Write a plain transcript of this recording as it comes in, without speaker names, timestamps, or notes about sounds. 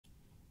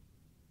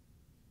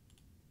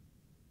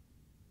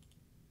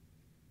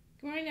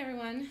Good morning,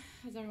 everyone.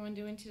 How's everyone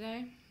doing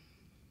today?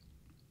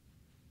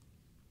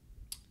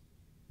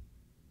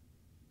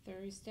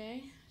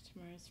 Thursday.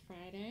 Tomorrow's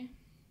Friday.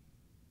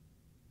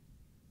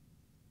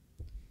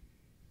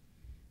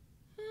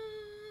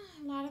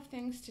 A lot of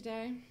things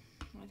today.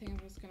 I think I'm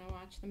just going to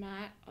watch the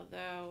mat,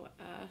 although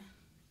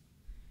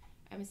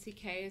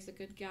MCK is a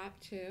good gap,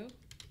 too.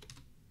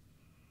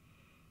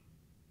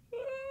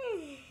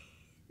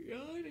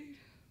 Yawning.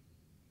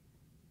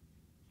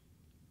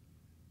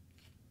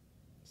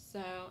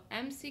 So,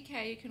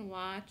 MCK, you can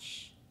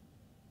watch.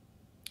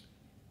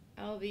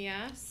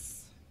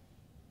 LVS.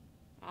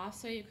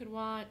 Also, you could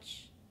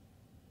watch.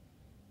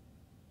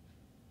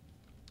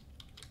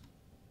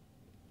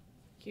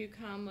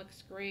 QCOM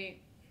looks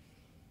great.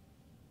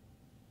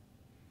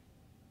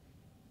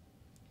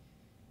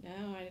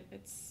 No, I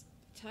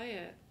tell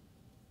you,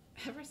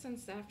 ever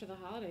since after the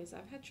holidays,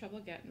 I've had trouble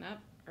getting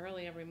up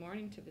early every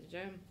morning to the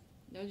gym.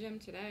 No gym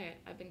today.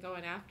 I've been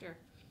going after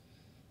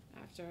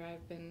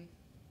I've been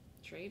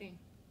trading.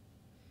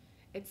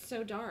 It's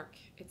so dark.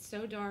 It's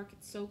so dark.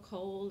 It's so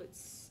cold.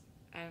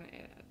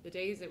 The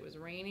days it was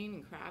raining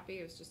and crappy,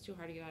 it was just too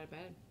hard to get out of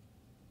bed.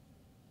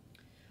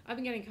 I've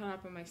been getting caught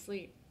up in my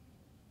sleep.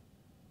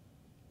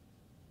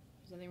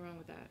 There's nothing wrong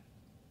with that.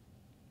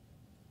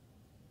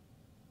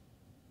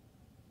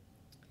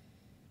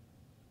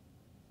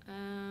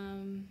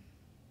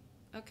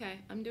 Okay,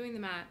 I'm doing the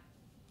mat.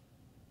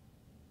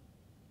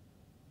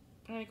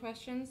 Any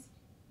questions?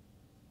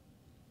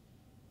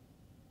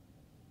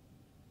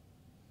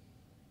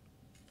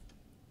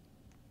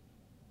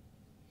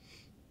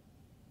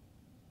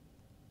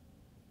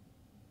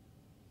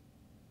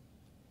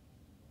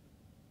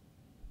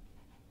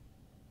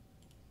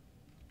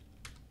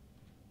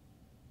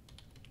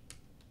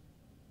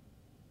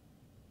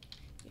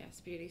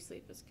 Yes, beauty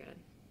sleep is good.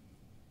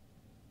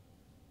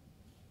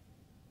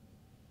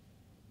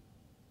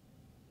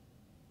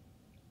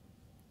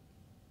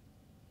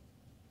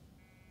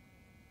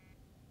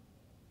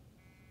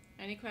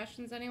 Any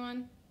questions,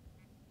 anyone?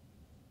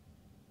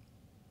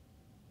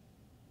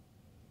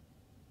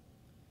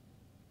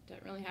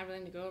 Don't really have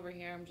anything to go over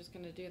here. I'm just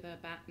going to do the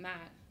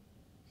mat.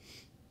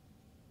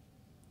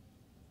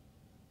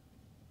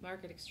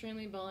 Market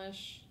extremely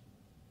bullish.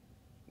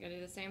 I'm going to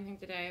do the same thing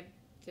today.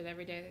 Did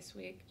every day this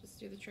week. Just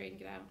do the trade and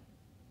get out.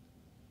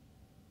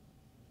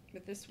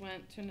 But this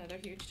went to another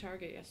huge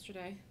target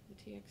yesterday,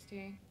 the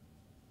TXT.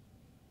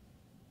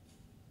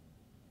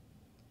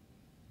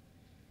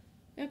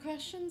 No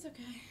questions?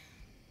 Okay.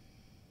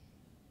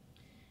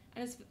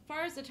 And as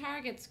far as the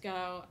targets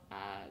go,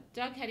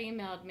 Doug had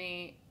emailed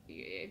me,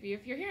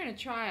 if you're here in a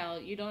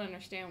trial, you don't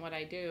understand what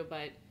I do,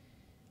 but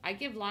I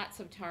give lots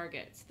of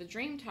targets. The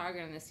dream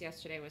target on this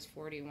yesterday was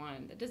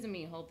 41. That doesn't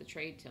mean you hold the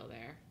trade till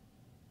there.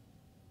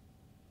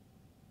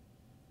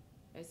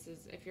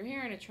 If you're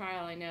here in a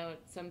trial, I know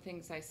some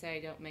things I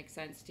say don't make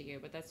sense to you,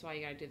 but that's why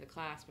you gotta do the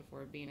class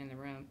before being in the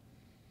room.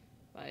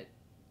 But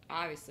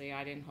obviously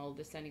I didn't hold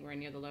this anywhere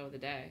near the low of the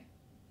day.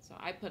 So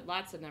I put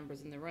lots of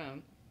numbers in the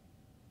room.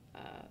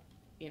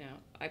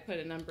 I put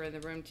a number in the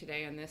room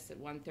today on this at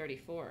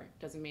 134.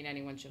 Doesn't mean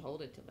anyone should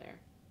hold it till there.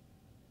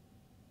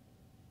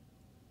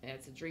 And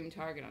it's a dream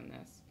target on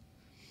this.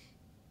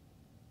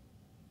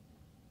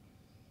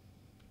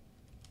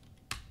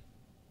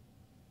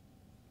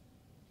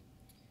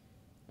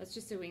 Let's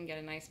just see if we can get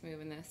a nice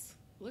move in this.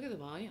 Look at the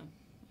volume.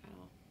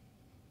 Wow.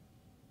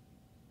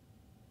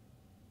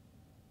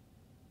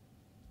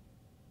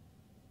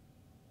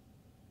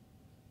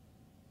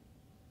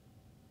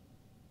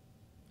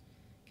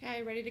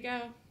 Okay, ready to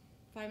go.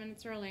 5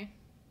 minutes early.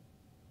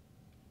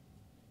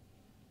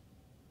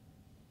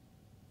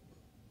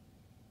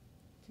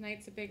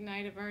 Tonight's a big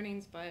night of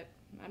earnings, but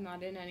I'm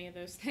not in any of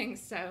those things,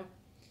 so I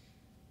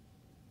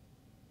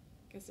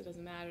guess it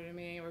doesn't matter to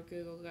me where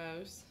Google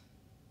goes.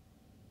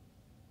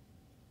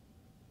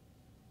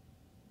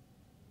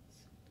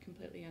 It's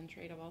completely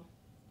untradeable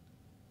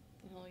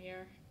the whole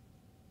year.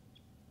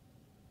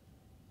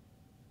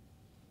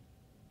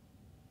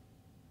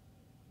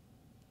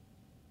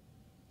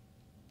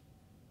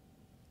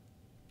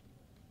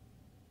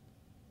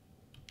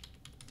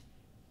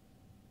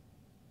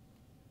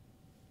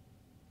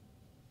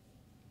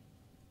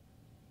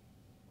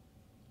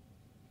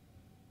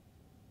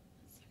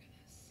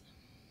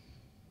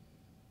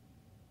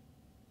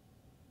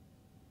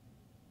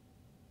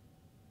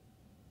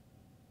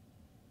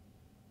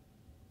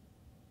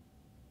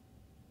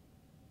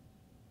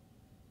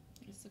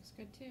 This looks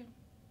good too.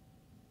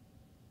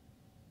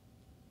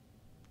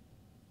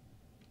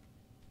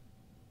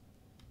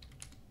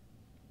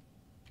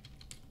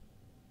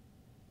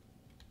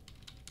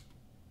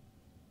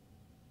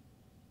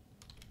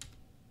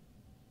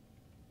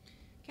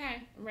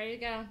 Okay, I'm ready to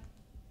go.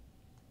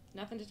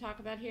 Nothing to talk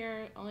about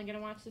here. Only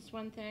gonna watch this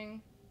one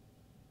thing.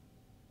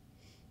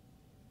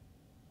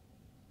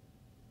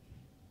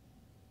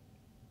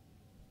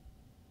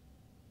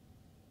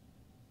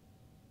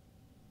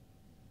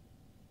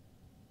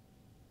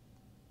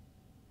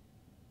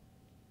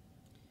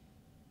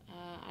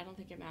 I don't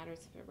think it matters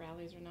if it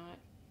rallies or not.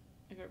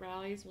 If it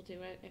rallies, we'll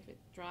do it. If it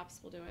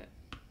drops, we'll do it.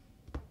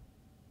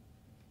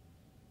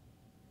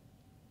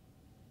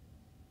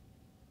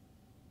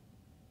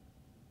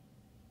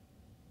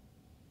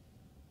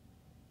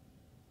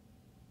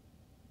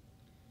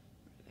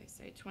 What did I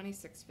say?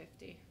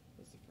 2650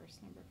 was the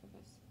first number for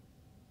this.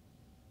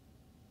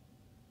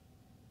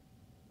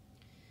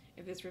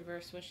 If this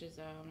reverse swishes,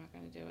 though, I'm not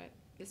going to do it.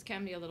 This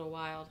can be a little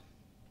wild.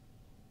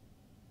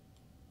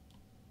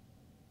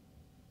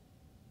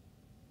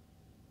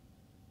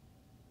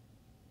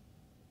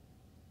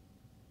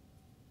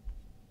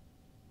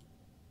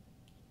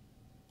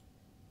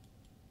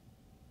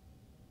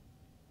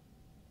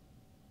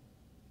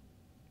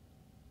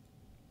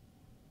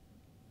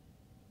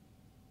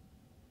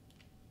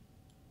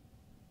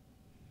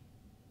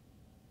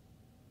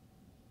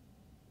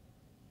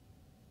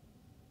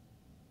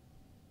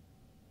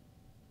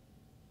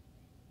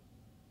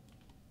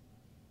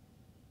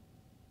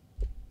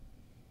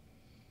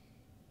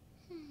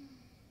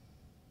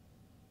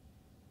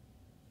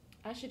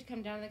 I should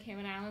come down to the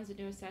Cayman Islands and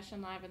do a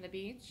session live on the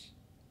beach.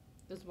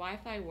 Does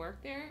Wi-Fi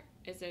work there?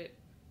 Is it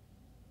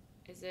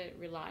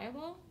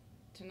reliable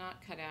to not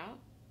cut out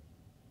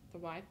the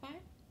Wi-Fi?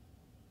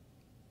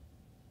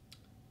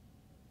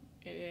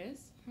 It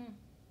is? Huh.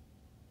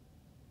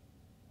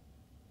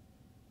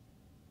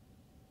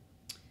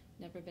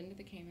 Never been to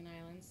the Cayman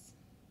Islands.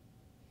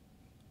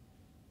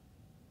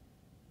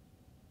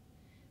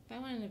 If I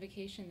went on a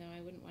vacation, though,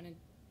 I wouldn't want to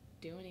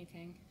do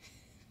anything.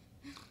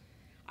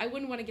 I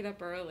wouldn't want to get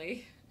up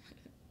early.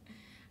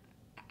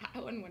 I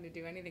wouldn't want to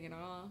do anything at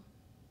all.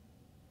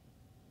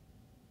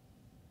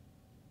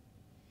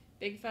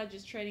 Big Fudge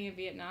is trading in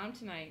Vietnam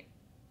tonight.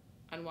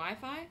 On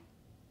Wi-Fi?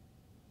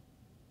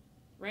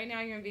 Right now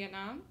you're in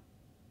Vietnam?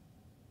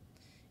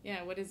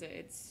 Yeah, what is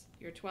it?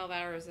 You're 12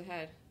 hours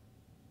ahead.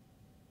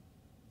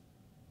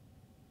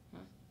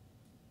 Huh?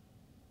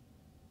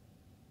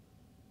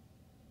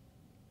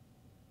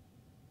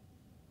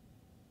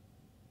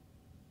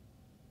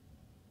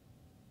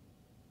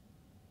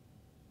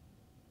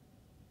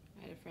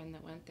 I had a friend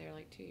that went there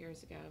like 2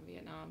 years ago in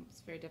Vietnam.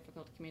 It's very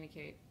difficult to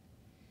communicate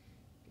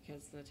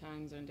because the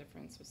time zone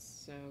difference was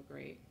so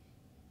great.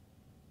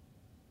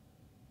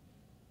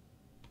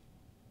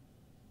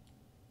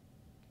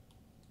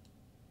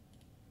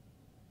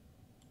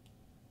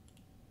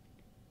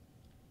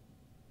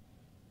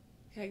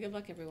 Okay, good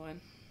luck, everyone.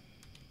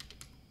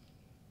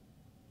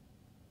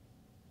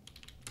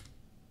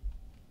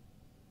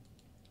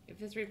 If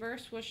this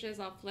reverse swooshes,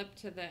 I'll flip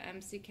to the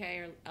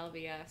MCK or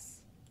LVS.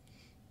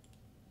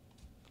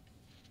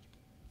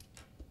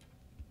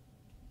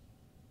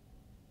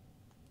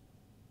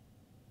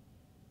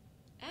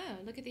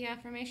 Oh, look at the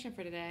affirmation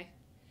for today.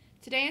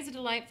 Today is a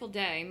delightful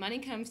day. Money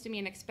comes to me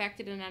in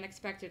expected and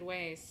unexpected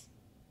ways.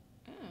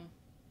 Oh,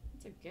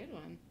 that's a good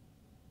one.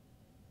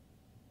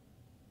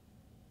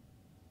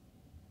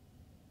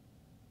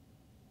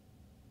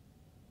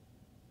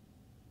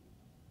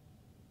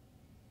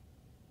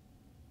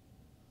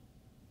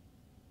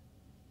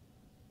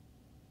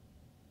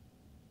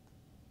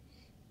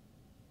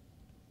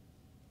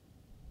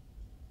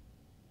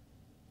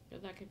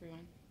 Good luck,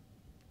 everyone.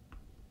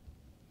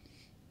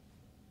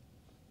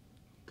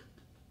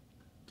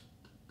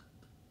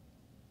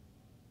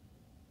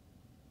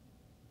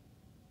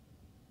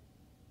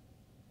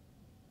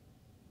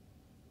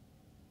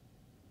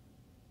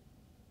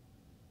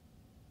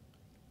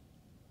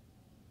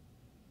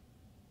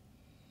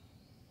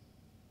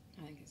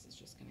 I think this is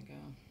just going to go.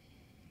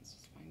 Let's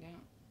just find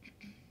out.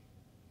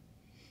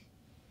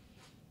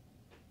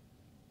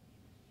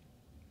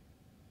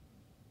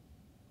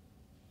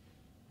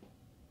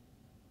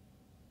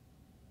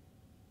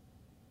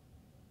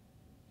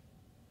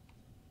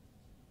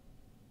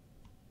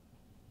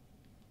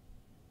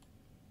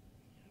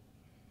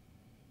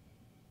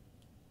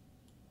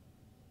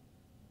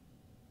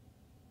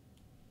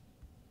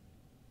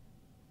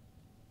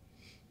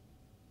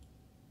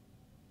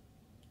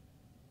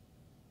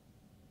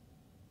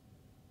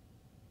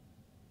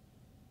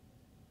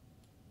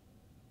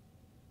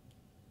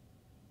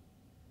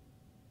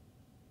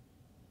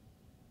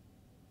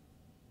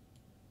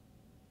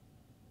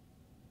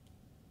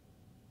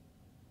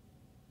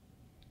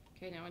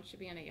 Okay, no one should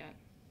be in it yet.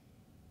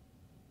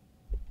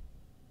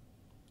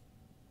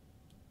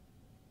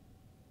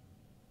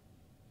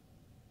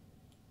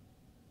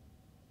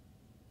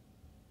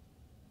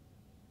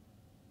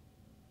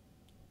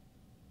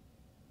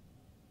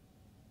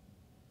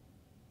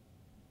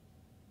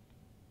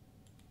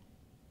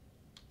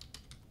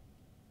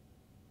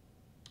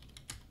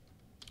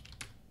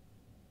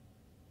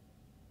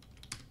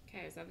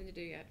 Okay, there's nothing to do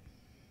yet.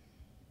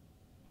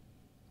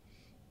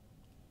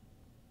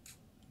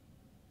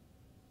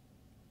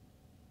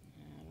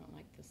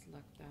 This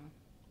luck though.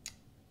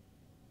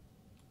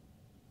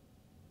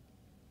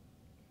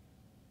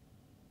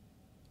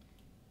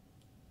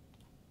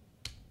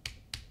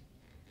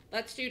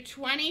 Let's do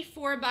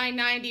 24 by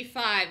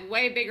 95,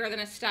 way bigger than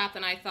a stop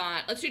than I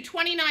thought. Let's do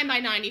 29 by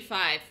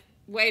 95,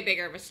 way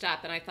bigger of a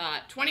stop than I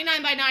thought.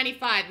 29 by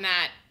 95,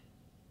 Matt.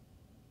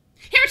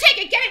 Here,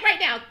 take it, get it right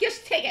now,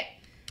 just take it.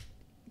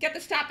 Get the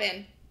stop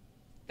in.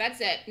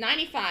 That's it.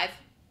 95.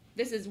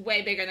 This is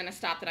way bigger than a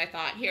stop that I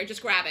thought. Here,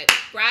 just grab it.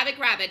 Grab it,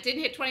 grab it.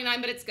 Didn't hit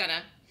 29, but it's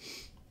gonna.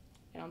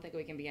 I don't think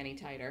we can be any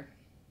tighter.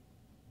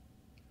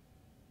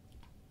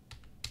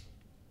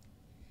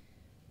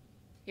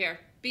 Here,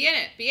 be in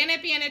it, be in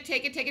it, be in it.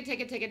 Take it, take it, take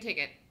it, take it, take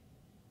it.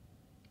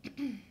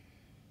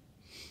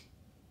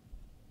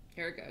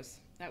 Here it goes.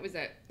 That was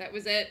it. That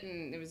was it.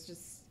 And it was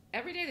just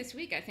every day this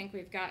week. I think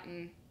we've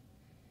gotten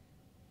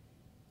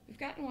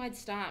wide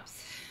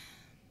stops.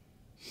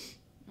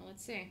 Well,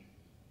 let's see.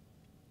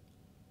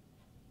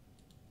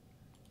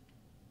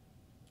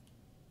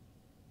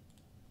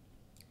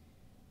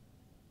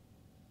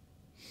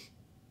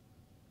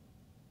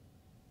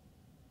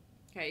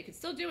 Okay, you can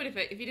still do it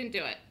if you didn't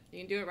do it. You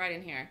can do it right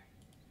in here.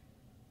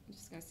 I'm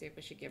just gonna see if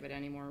we should give it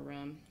any more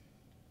room.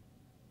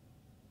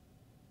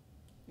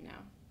 No.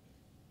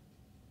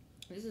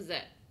 This is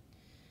it.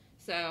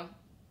 So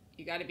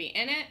you got to be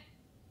in it,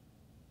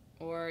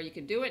 or you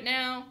could do it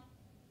now.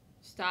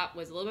 Stop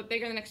was a little bit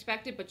bigger than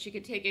expected, but you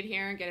could take it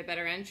here and get a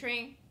better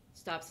entry.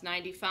 Stop's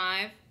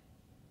 95.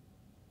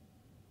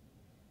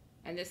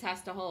 And this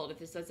has to hold. If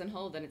this doesn't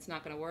hold, then it's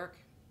not going to work.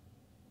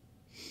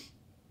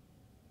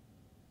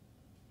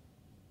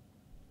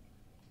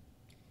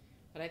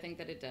 But I think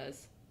that it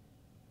does.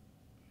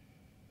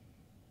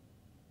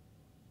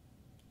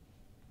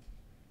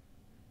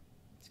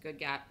 It's a good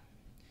gap.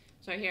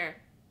 So here,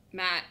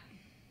 Matt.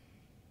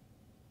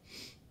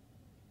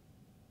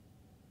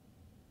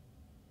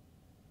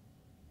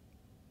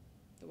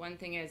 The one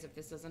thing is, if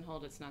this doesn't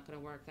hold, it's not going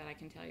to work. That I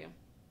can tell you.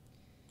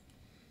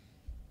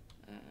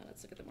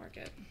 Let's look at the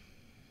market.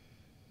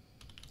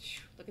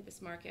 Look at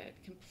this market.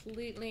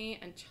 Completely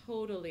and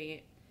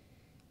totally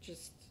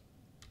just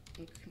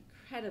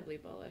incredibly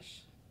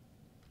bullish.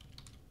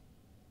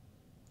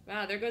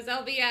 Wow, there goes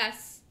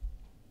LVS.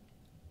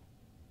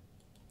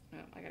 Oh,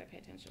 I gotta pay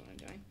attention to what I'm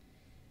doing.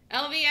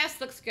 LVS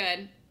looks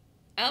good.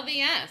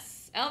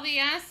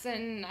 LVS,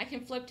 and I can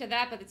flip to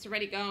that, but it's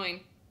already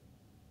going.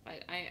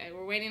 But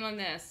we're waiting on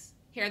this.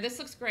 Here, this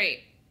looks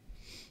great.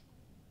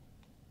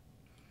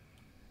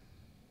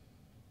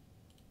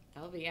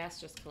 LVS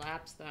just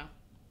collapsed, though.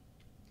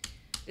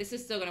 This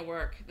is still gonna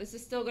work. This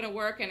is still gonna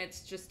work, and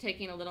it's just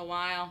taking a little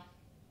while.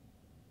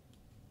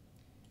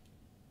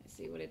 Let's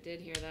see what it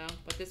did here, though.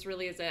 But this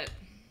really is it.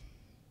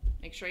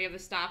 Make sure you have the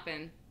stop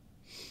in.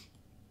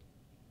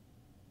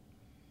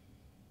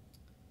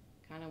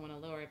 Kind of want to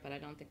lower it, but I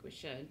don't think we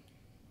should. In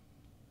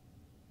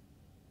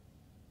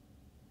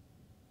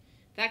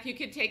fact, you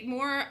could take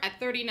more at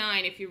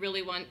 39 if you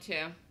really want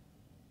to.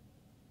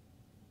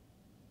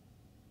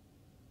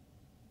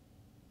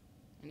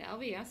 And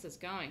LVS is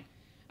going.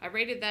 I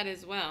rated that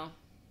as well.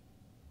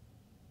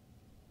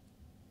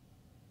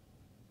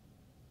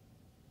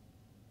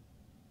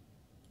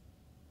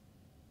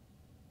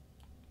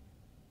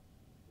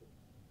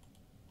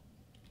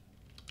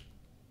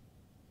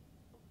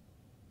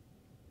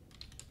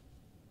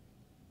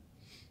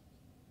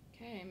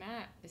 Okay,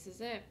 Matt, this is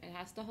it. It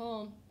has to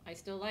hold. I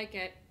still like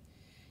it.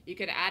 You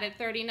could add at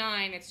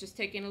 39. It's just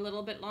taking a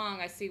little bit long.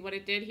 I see what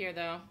it did here,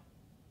 though.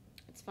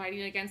 It's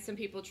fighting against some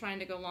people trying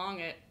to go long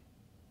it.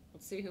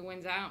 Let's see who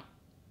wins out.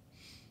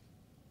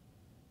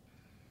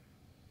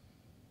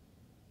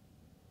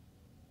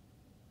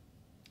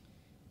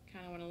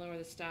 Kind of want to lower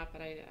the stop,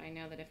 but I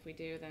know that if we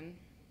do, then...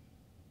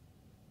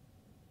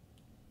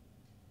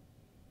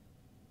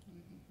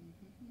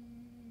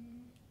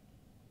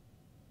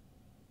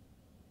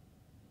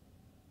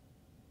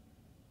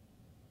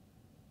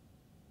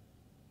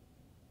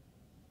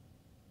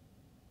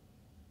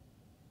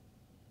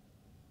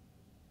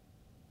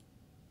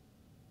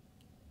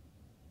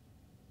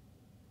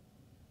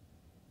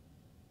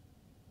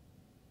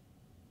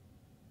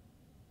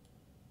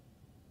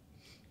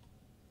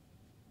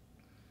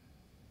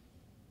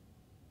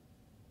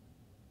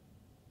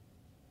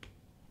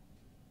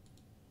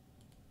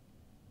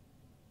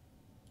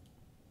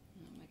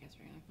 I guess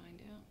we're going to find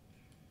out.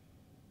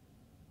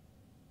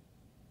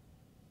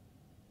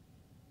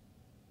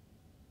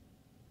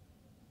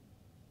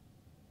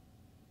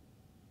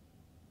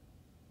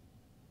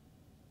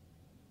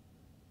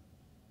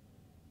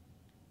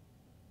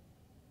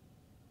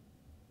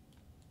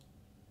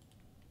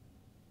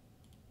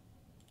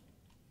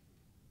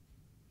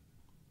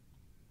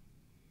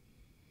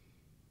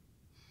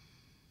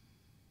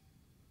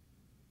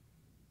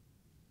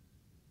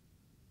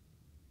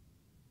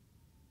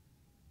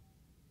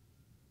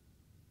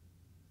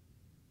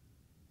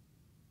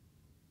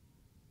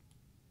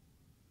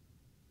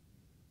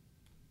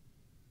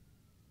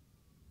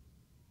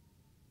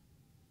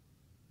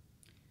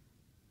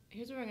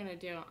 Here's what I'm going to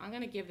do. I'm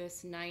going to give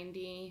this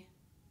 90.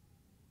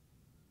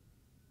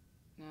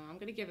 No, I'm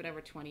going to give it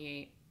over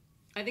 28.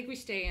 I think we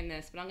stay in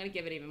this, but I'm going to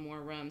give it even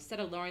more room.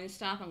 Instead of lowering the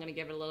stop, I'm going to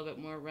give it a little bit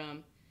more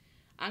room.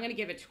 I'm going to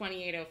give it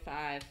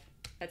 28.05.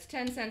 That's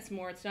 10 cents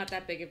more. It's not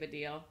that big of a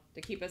deal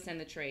to keep us in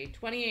the trade.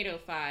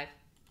 28.05.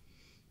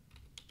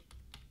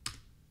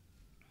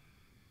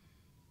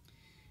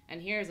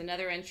 And here's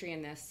another entry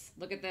in this.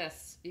 Look at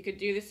this. You could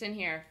do this in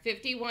here.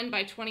 51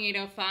 by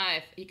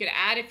 2805. You could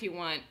add if you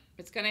want.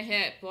 It's going to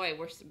hit. Boy,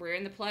 we're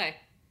in the play.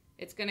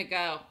 It's going to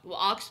go. Well,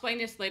 I'll explain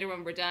this later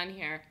when we're done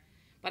here.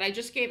 But I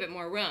just gave it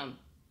more room.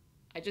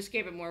 I just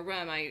gave it more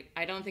room.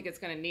 I don't think it's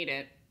going to need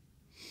it.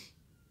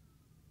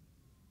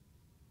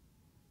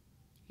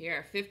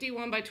 Here,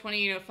 51 by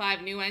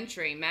 2805, new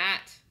entry.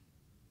 Matt.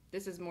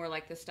 This is more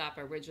like the stop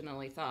I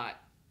originally thought.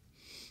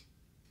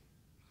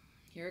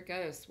 Here it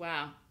goes.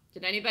 Wow.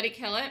 Did anybody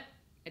kill it?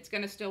 It's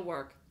going to still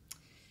work.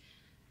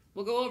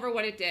 We'll go over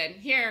what it did.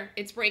 Here,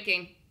 it's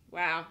breaking.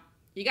 Wow.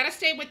 You got to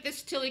stay with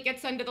this till it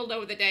gets under the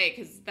low of the day,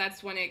 because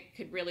that's when it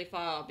could really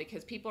fall,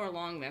 because people are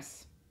long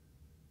this.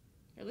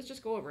 Here, let's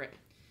just go over it.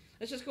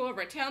 Let's just go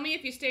over it. Tell me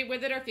if you stayed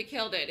with it or if you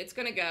killed it. It's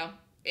going to go.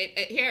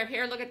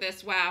 Here, look at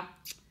this. Wow.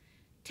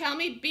 Tell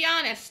me, be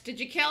honest. Did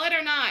you kill it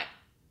or not?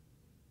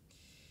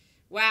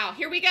 Wow.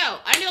 Here we go.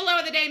 Under the low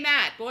of the day,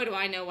 Matt. Boy, do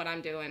I know what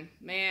I'm doing.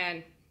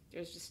 Man.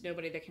 There's just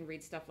nobody that can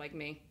read stuff like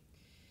me.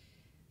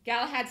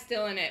 Galahad's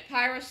still in it.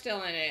 Pyro's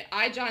still in it.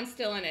 Ijon's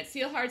still in it.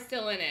 Sealhard's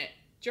still in it.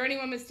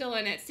 Journeywoman's still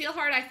in it.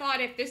 Sealhard, I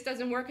thought if this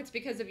doesn't work, it's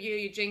because of you.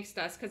 You jinxed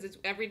us because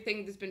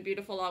everything has been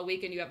beautiful all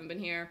week and you haven't been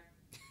here.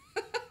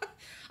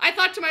 I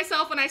thought to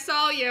myself when I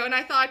saw you, and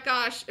I thought,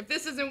 gosh, if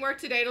this doesn't work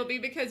today, it'll be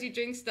because you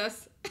jinxed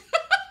us.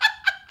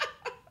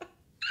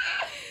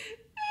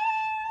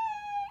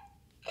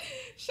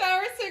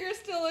 Shower Singer's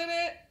still in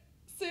it.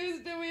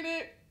 Sue's doing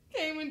it.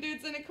 Cayman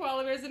Dude's in it,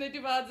 Quelliver's in it,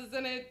 Duvad's is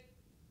in it,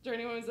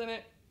 Journeywoman's in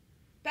it.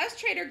 Best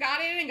Trader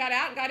got in and got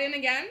out and got in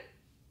again.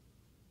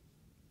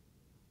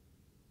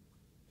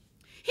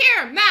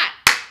 Here, Matt.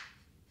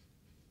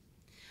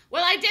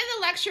 Well, I did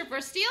the lecture for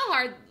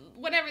Steelheart,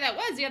 whatever that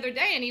was, the other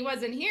day, and he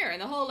wasn't here. And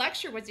the whole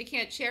lecture was you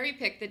can't cherry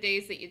pick the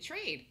days that you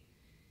trade.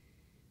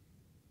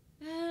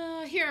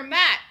 Here,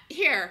 Matt.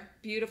 Here.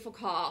 Beautiful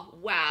call.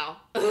 Wow.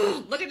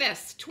 Ugh, look at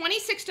this.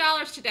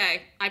 $26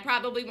 today. I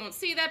probably won't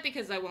see that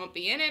because I won't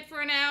be in it for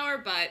an hour,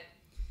 but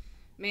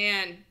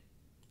man.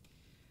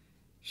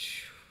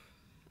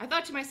 I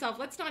thought to myself,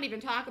 let's not even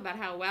talk about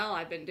how well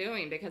I've been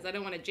doing because I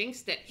don't want to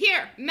jinx it.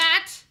 Here,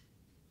 Matt.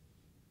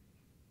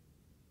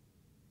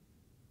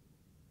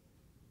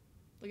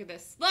 Look at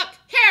this. Look.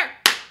 Here.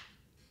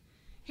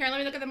 Here, let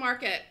me look at the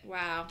market.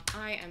 Wow.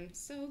 I am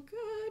so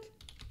good.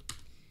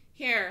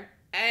 Here.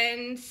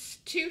 And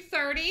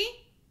 230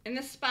 in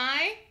the SPY.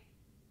 I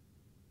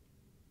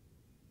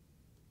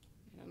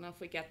don't know if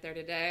we get there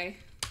today.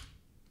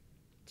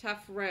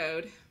 Tough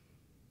road.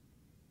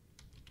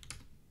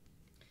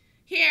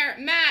 Here,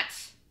 Matt.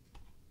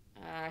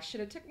 I should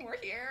have took more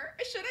here.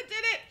 I should have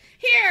did it.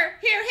 Here,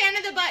 hand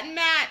of the button,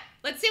 Matt.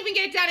 Let's see if we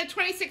can get it down to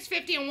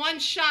 26.50 in one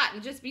shot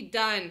and just be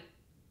done.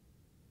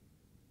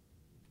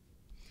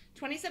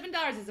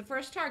 $27 is the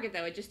first target,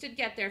 though. It just did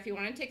get there. If you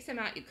want to take some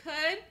out, you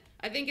could.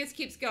 I think this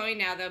keeps going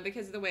now, though,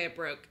 because of the way it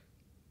broke.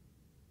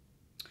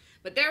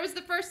 But there was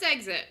the first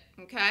exit,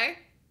 okay?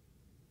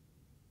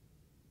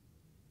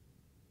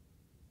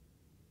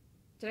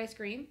 Did I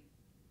scream?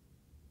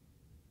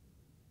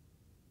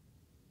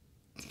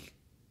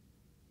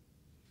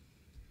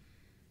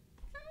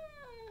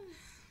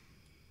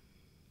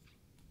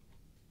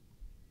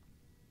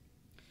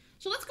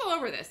 So let's go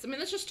over this. I mean,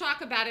 let's just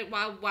talk about it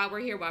while we're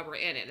here, while we're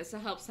in it. This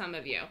will help some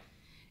of you.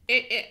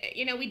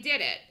 You know, we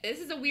did it. This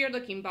is a weird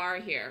looking bar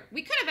here.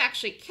 We could have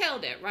actually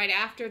killed it right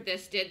after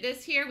this did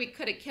this here. We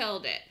could have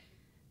killed it.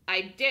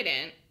 I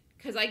didn't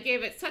because I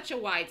gave it such a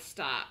wide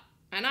stop.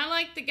 And I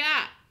like the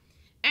gap.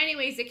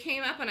 Anyways, it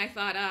came up and I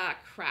thought, ah,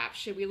 crap,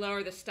 should we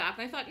lower the stop?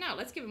 And I thought, no,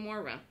 let's give it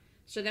more room.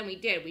 So then we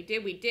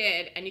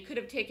did, and you could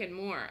have taken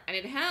more. And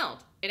it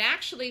held. It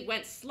actually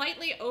went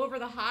slightly over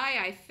the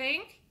high, I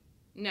think.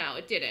 No,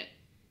 it didn't.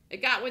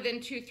 It got within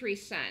 2-3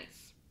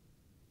 cents.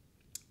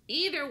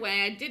 Either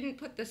way, I didn't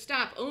put the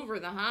stop over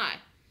the high.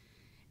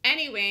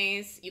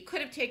 Anyways, you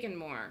could have taken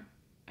more.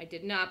 I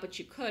did not, but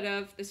you could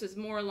have. This is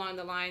more along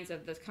the lines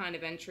of the kind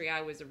of entry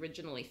I was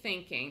originally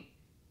thinking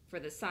for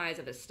the size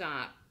of the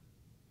stop.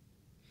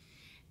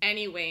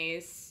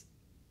 Anyways,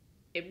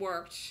 it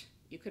worked.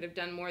 You could have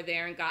done more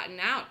there and gotten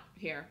out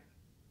here.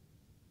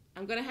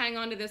 I'm going to hang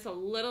on to this a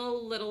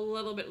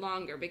little bit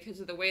longer because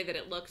of the way that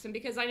it looks and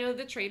because I know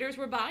the traders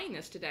were buying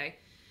this today.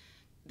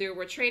 There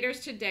were traders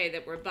today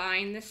that were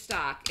buying this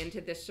stock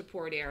into this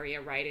support area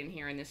right in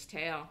here in this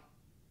tail.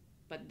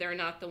 But they're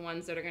not the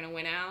ones that are going to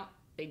win out.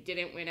 They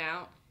didn't win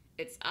out.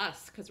 It's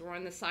us because we're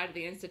on the side of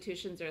the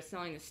institutions that are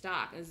selling the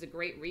stock. And this is a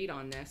great read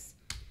on this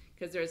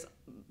because there's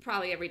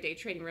probably every day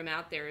trading room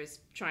out there is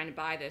trying to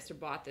buy this or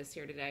bought this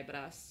here today but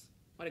us.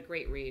 What a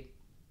great read.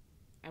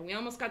 And we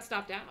almost got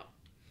stopped out.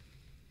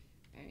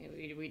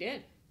 We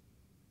did.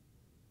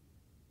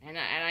 And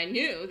I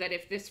knew that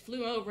if this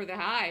flew over the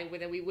high,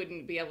 then we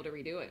wouldn't be able to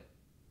redo it.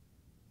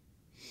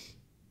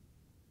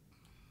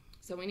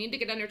 So we need to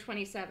get under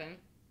 27.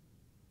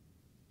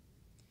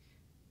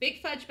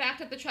 Big Fudge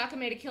backed up the truck and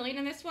made a killing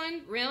in this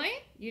one? Really?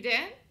 You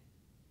did?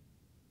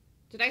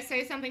 Did I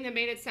say something that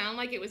made it sound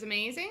like it was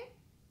amazing?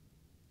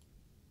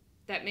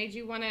 That made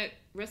you want to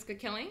risk a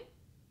killing?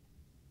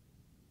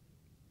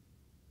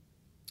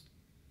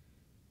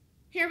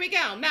 Here we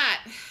go, Matt.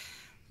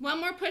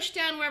 One more push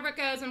down wherever it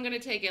goes. I'm going to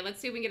take it. Let's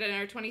see if we can get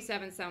another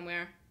 27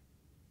 somewhere.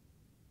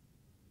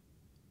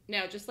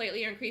 No, just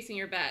lately you're increasing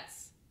your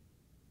bets.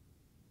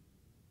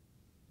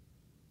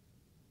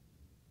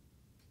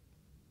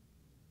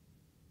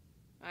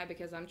 Why?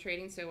 Because I'm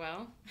trading so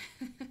well?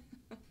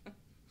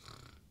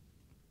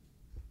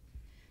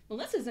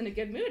 Melissa's in a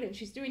good mood and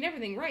she's doing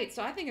everything right,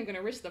 so I think I'm going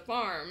to risk the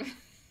farm.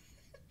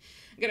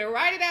 I'm going to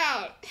ride it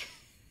out.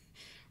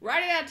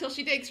 Ride it out till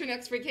she takes her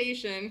next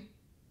vacation.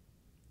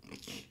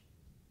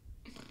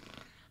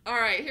 All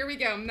right, here we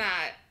go,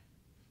 Matt.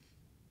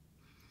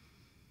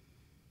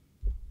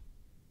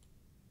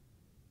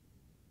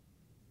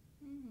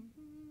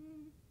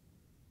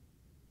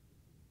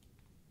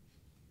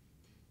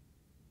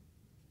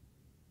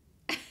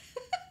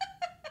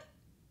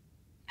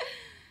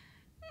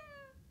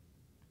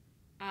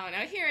 Oh,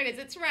 now here it is.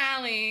 It's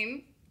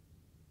rallying.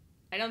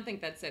 I don't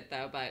think that's it,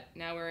 though, but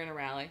now we're in a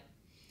rally.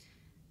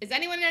 Is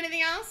anyone in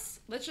anything else?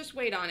 Let's just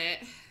wait on it.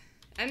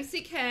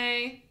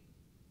 MCK.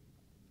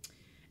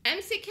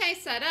 MCK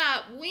set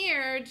up.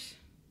 Weird.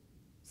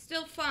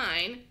 Still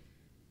fine.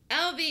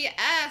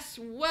 LVS.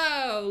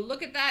 Whoa.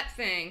 Look at that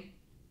thing.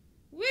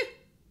 Woo.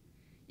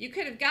 You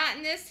could have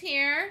gotten this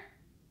here.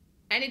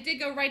 And it did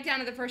go right down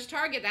to the first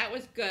target. That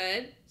was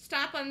good.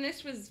 Stop on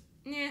this was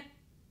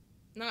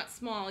not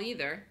small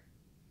either.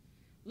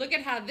 Look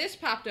at how this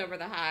popped over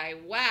the high.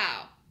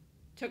 Wow.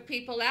 Took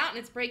people out and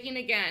it's breaking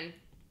again.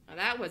 Well,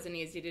 that wasn't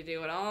easy to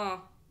do at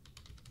all.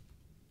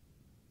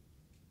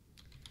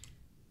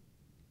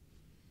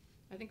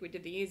 I think we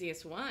did the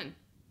easiest one.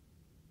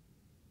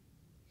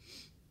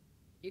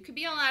 You could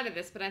be all out of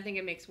this, but I think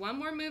it makes one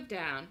more move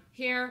down.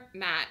 Here,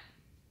 Matt.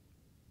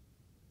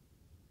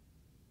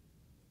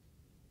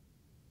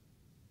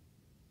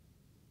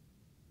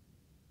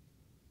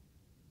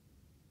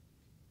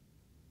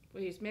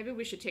 Please, maybe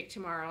we should take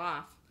tomorrow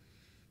off.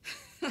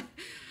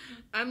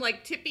 I'm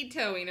like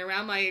tippy-toeing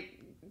around my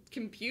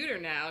computer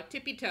now.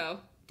 Tippy-toe.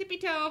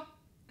 Tippy-toe.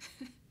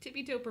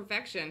 Tippy-toe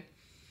perfection.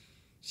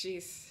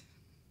 Jeez.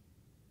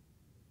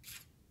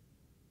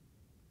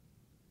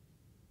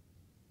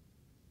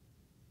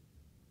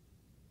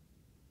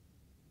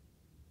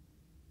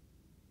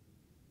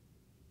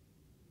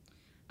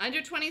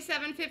 Under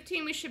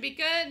 27.15, we should be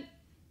good.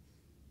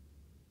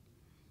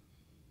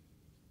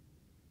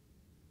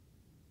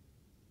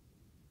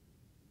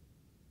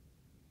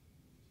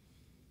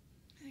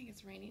 I think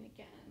it's raining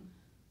again.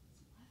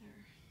 It's weather.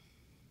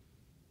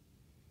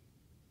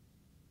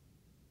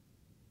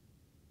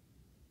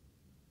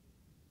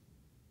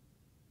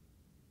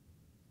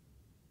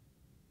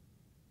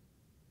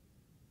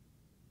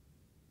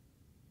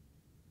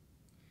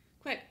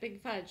 Quick,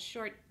 big fudge,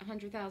 short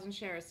 100,000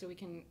 shares so we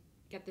can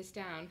get this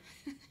down.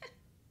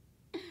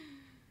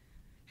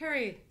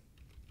 Hurry.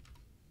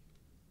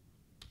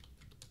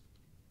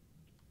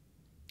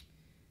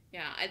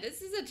 Yeah,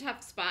 this is a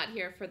tough spot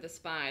here for the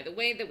SPY. The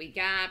way that we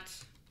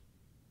gapped.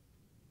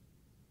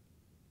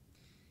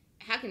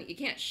 You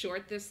can't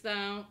short this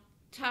though.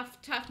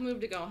 Tough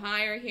move to go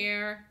higher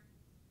here.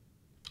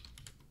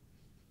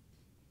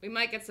 We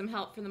might get some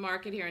help from the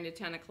market here into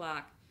 10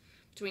 o'clock.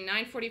 Between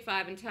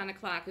 9:45 and 10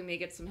 o'clock, we may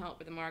get some help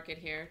with the market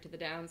here to the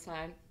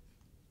downside.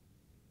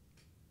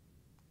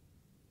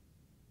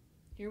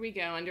 Here we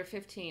go, under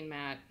 15,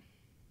 Matt.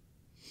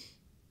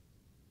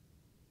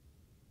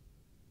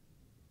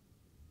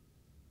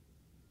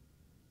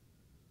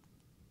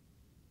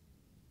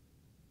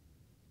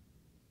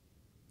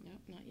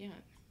 Nope, not yet.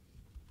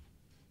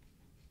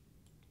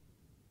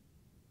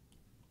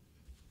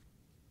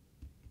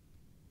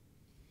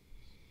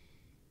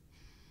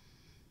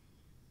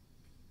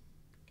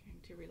 Okay,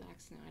 I'm too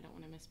relaxed now. I don't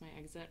want to miss my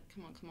exit.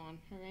 Come on,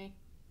 hurry.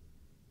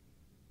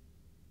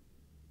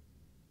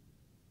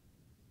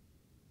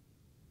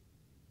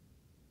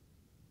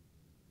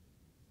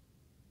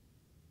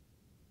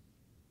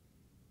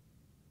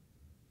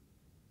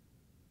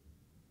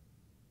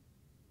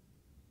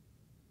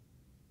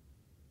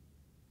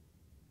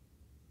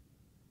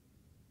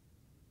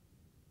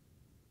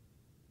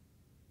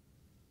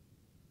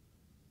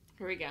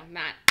 Here we go,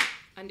 Matt.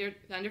 Under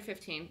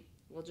 15.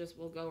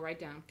 We'll go right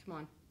down. Come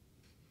on.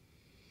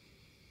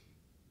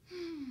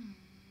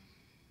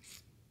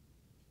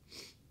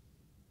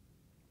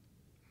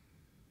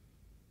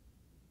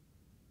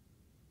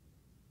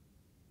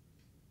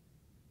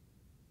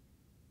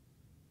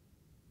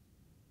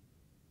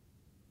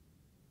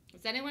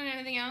 Is anyone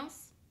anything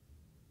else?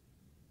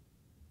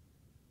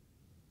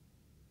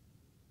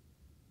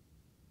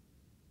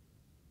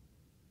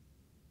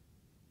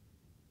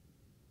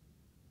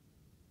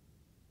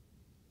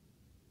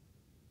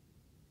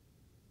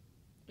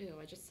 Ew,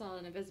 I just saw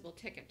an invisible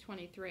tick at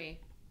 23.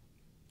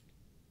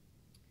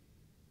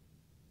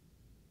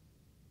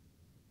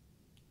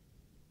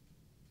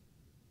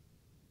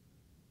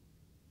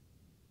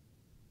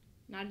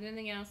 Not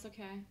anything else,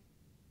 okay.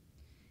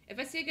 If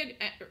I see a good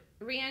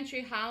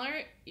re-entry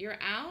holler, you're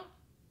out?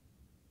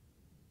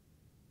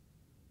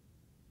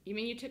 You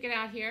mean you took it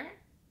out here?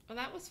 Oh,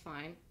 that was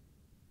fine.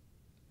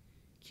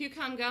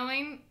 QCOM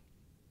going.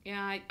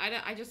 Yeah,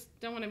 I just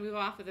don't want to move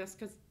off of this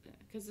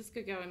because this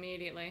could go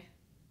immediately.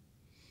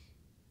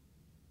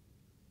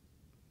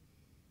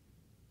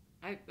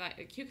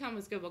 QCOM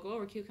was good. We'll go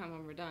over QCOM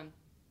when we're done.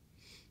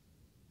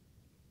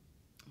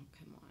 Oh,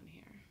 come on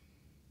here.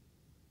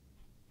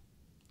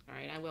 All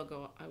right, I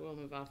will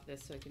move off of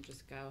this so I can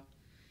just go.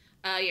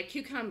 Yeah,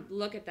 QCOM,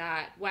 look at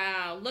that.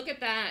 Wow, look at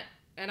that.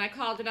 And I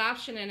called an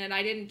option in and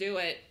I didn't do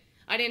it.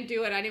 I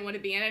didn't want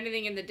to be in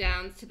anything in the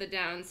downs to the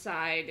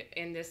downside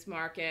in this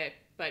market.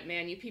 But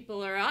man, you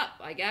people are up,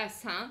 I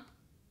guess, huh?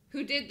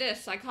 Who did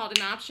this? I called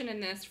an option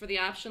in this for the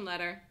option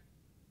letter.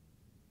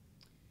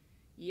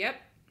 Yep.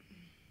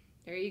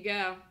 There you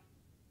go.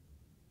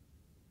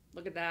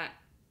 Look at that.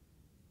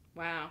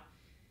 Wow.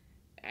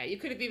 You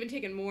could have even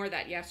taken more of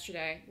that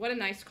yesterday. What a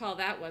nice call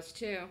that was,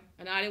 too.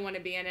 And I didn't want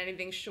to be in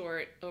anything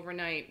short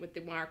overnight with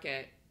the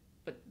market.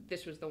 But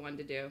this was the one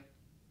to do.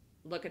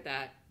 Look at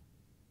that.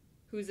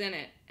 Who's in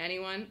it?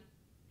 Anyone?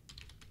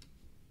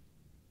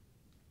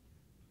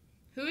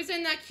 Who's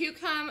in that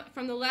QCOM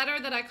from the letter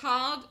that I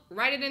called?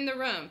 Write it in the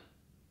room.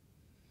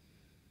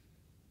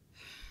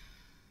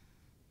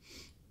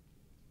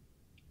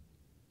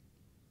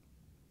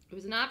 It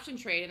was an option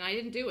trade, and I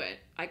didn't do it.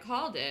 I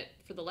called it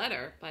for the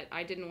letter, but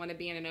I didn't want to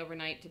be in an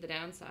overnight to the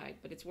downside,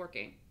 but it's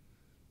working.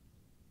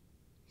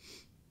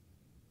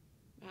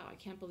 Wow, I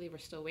can't believe we're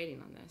still waiting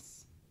on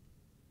this.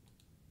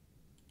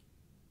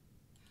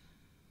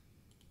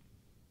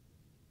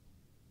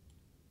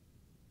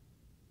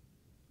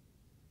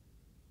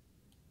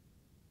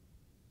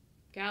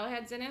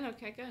 Galahad's in it?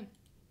 Okay, good.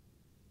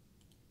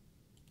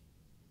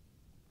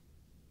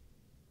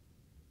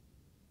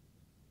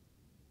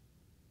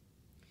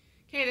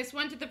 Okay, this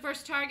went to the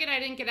first target. I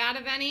didn't get out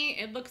of any.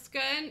 It looks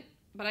good,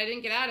 but I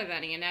didn't get out of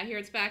any. And now here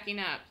it's backing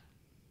up.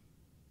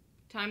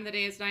 Time of the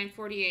day is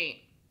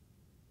 9:48.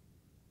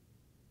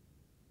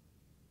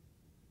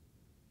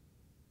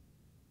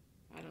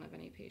 I don't have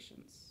any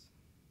patience.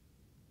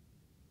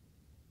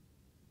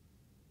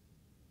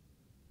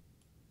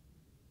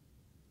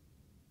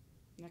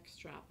 Next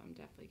drop, I'm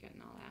definitely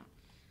getting all out.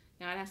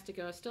 Now it has to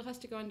go, still has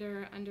to go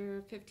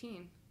under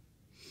 15.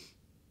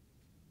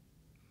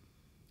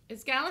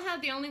 Is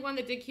Galahad the only one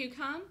that did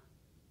QCOM?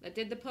 That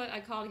did the put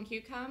I called in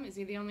QCOM? Is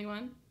he the only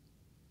one?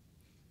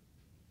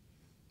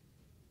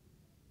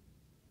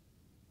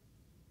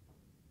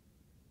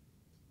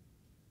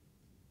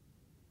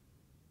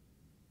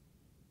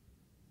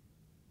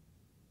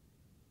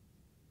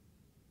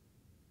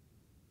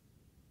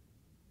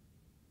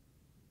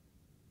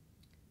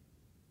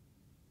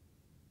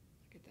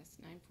 Look at this,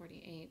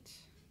 9:48.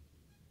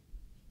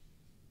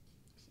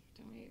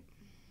 Don't wait.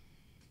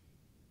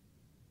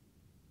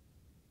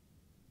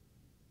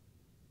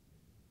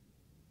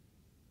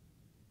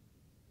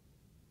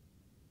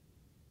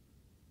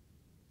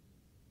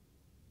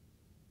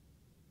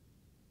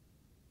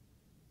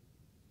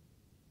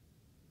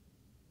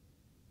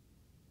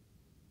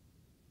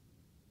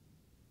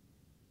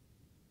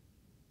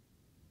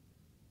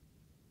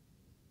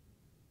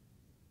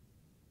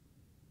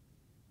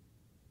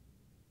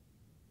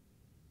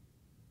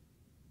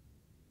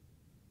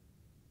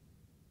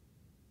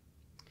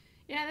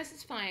 Yeah, this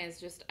is fine. It's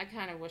just I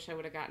kind of wish I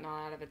would have gotten all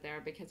out of it there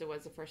because it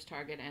was the first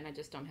target, and I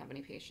just don't have any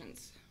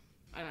patience.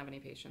 I don't have any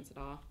patience at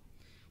all.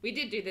 We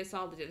did do this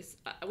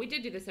we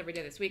did do this every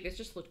day this week. This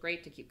just looked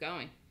great to keep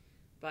going,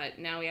 but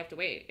now we have to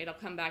wait. It'll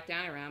come back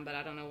down around, but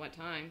I don't know what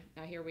time.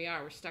 Now here we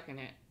are. We're stuck in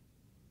it.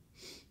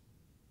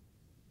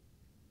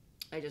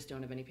 I just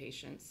don't have any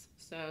patience.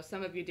 So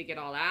some of you did get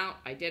all out.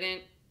 I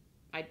didn't.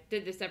 I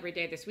did this every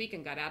day this week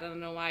and got out. I don't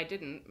know why I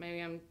didn't. Maybe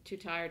I'm too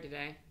tired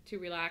today. Too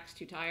relaxed,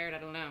 too tired. I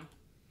don't know.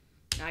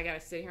 Now I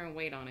gotta sit here and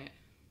wait on it.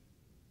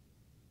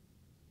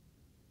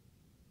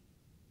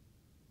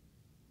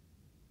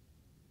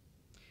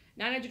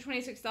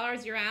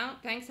 $926, you're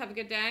out. Thanks, have a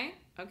good day.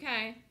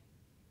 Okay.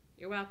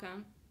 You're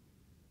welcome.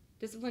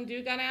 Discipline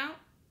Do got out?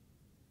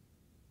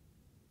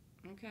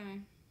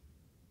 Okay.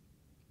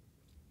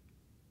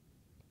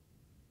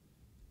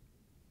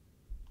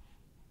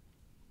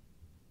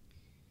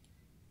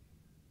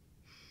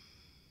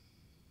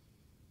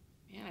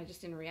 Man, I just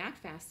didn't react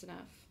fast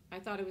enough. I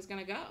thought it was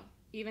gonna go.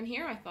 Even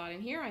here I thought, in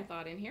here I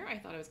thought, in here I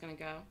thought it was going to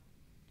go.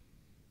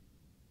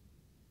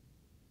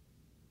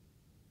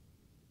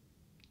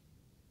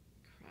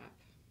 Crap.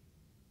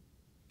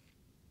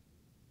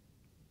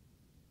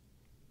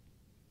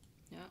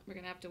 Yeah, we're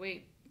going to have to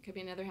wait. It could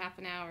be another half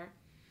an hour.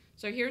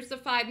 So here's the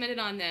 5-minute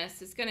on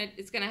this. It's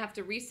gonna have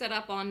to reset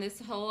up on this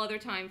whole other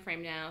time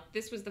frame now.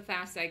 This was the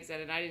fast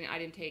exit and I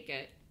didn't take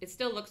it. It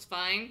still looks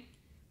fine,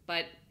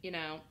 but you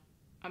know,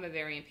 I'm a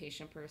very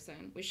impatient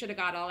person. We should have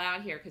got all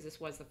out here because this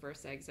was the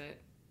first exit.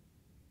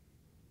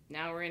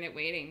 Now we're in it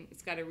waiting.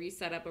 It's got to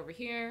reset up over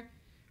here,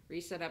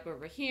 reset up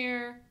over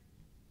here.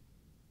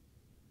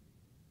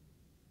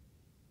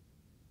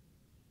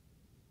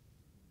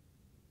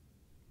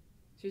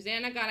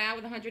 Susanna got out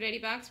with 180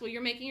 bucks. Well,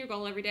 you're making your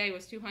goal every day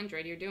was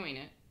 200. You're doing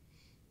it.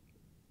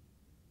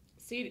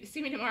 See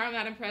me tomorrow,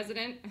 Madam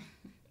President.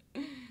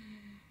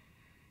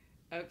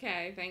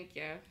 Okay, thank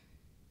you.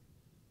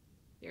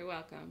 You're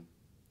welcome.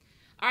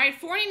 All right,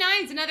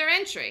 49 is another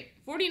entry.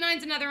 49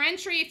 is another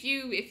entry if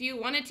you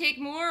want to take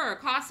more or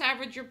cost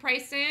average your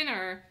price in,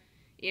 or,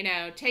 you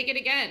know, take it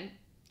again.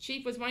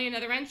 Chief was wanting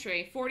another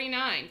entry.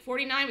 49.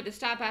 49 with the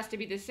stop has to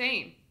be the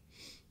same.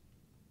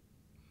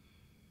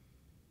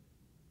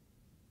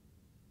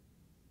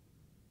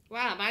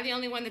 Wow, am I the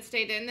only one that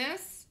stayed in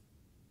this?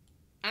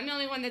 I'm the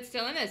only one that's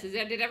still in this.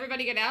 Did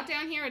everybody get out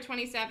down here at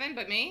 27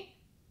 but me?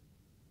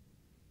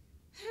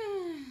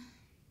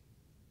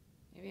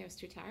 Maybe I was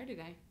too tired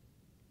today.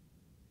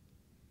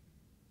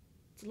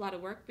 It's a lot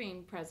of work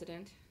being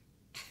president.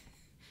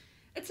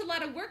 It's a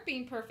lot of work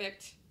being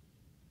perfect.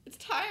 It's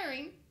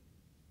tiring.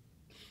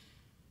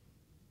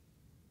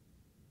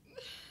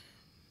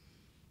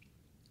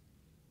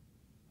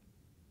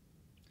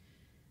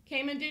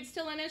 Cayman Dude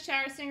still in it.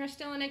 Shower Singer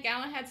still in it.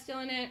 Galahad still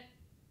in it.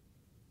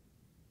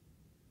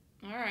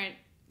 All right.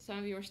 Some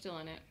of you are still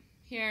in it.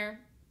 Here.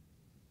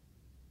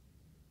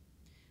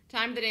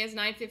 Time of the day is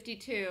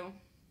 9:52.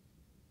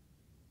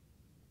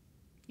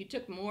 You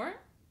took more?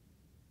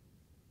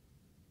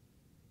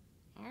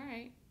 All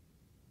right.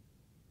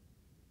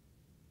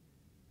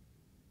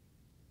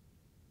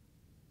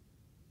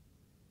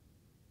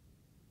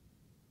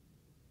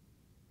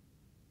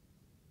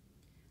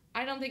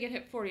 I don't think it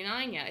hit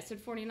 49 yet. I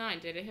said 49.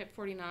 Did it hit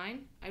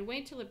 49? I'd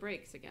wait till it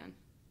breaks again.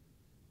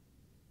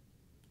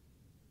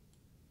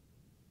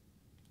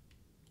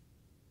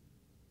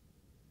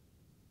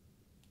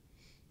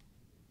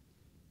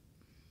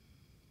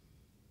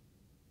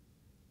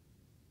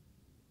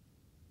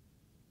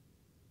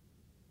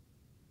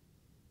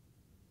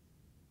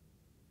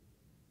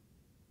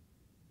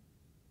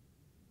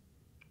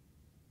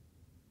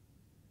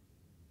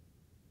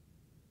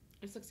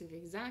 This looks like the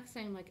exact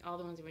same like all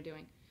the ones we were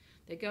doing.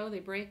 They go, they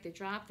break, they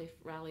drop, they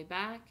rally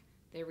back,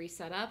 they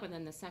reset up, and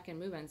then the second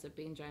move ends up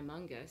being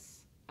gymongous.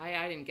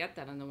 I didn't get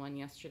that on the one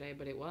yesterday,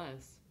 but it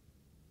was.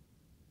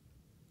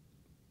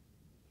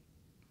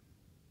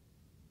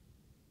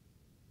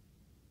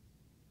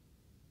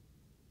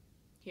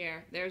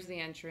 Here, there's the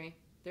entry.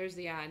 There's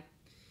the ad.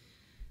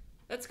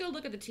 Let's go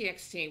look at the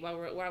TXT while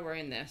we're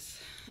in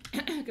this,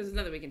 because there's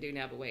nothing we can do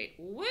now. But wait,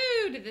 woo!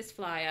 Did this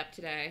fly up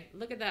today?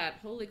 Look at that!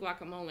 Holy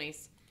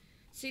guacamoles!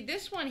 See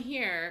this one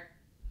here.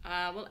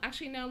 Well,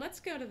 actually, no. Let's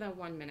go to the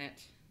 1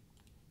 minute.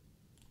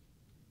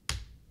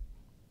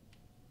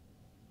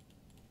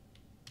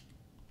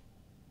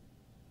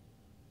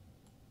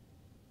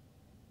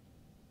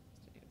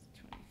 Today's the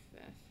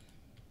 25th.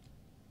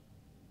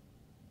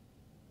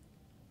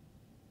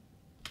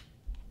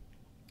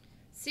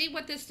 See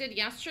what this did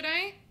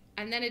yesterday?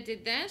 And then it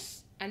did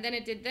this, and then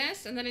it did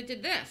this, and then it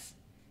did this.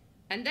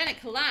 And then it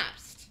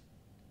collapsed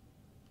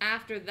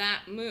after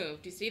that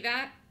move. Do you see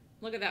that?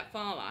 Look at that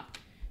fall off.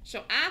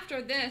 So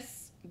after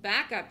this,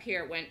 back up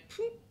here went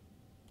poof,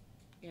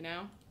 you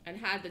know, and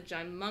had the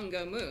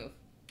Gymungo move.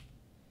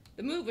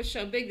 The move was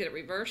so big that it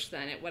reversed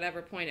then at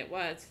whatever point it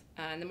was,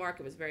 and the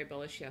market was very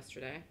bullish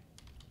yesterday.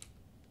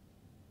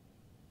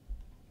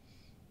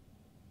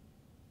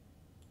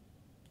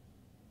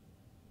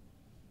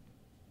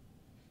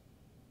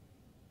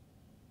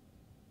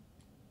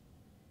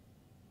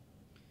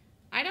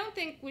 I don't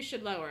think we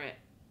should lower it.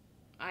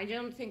 I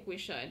don't think we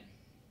should.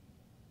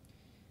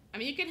 I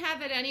mean, you could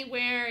have it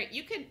anywhere.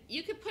 You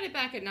could put it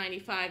back at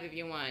 95 if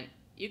you want.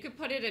 You could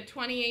put it at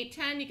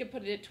 28.10. You could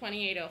put it at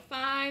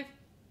 28.05.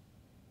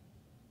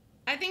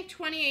 I think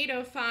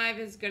 28.05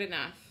 is good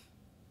enough.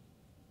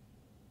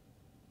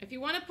 If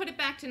you want to put it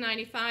back to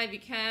 95, you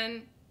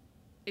can.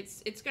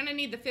 It's going to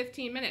need the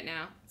 15 minute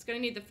now. It's going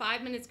to need the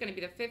 5 minute. It's going to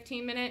be the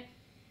 15 minute.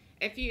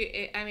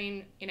 I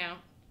mean, you know,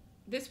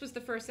 this was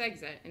the first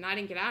exit, and I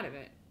didn't get out of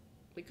it.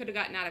 We could have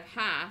gotten out of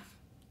half.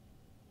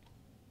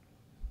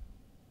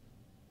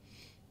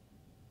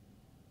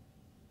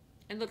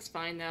 It looks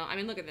fine, though. I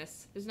mean, look at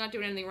this. It's not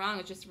doing anything wrong.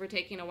 It's just for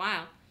taking a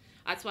while.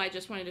 That's why I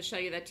just wanted to show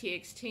you that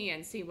TXT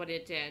and see what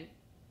it did.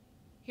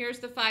 Here's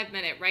the 5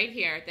 minute right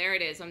here. There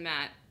it is on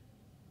that.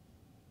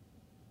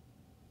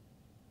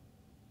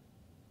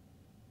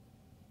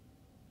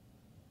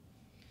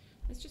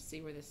 Let's just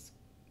see where this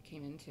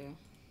came into.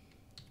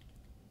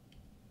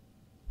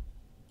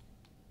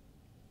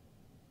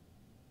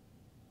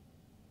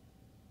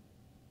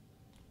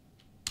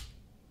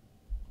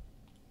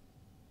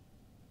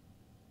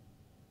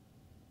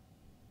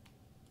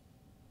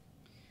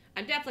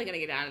 I'm definitely going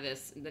to get out of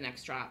this the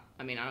next drop.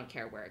 I mean, I don't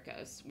care where it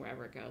goes.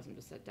 Wherever it goes, I'm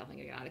just definitely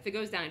going to get out. If it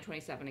goes down to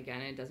 27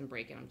 again and it doesn't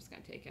break it, I'm just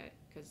going to take it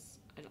because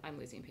I'm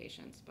losing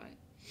patience, but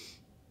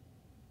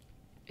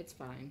it's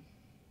fine.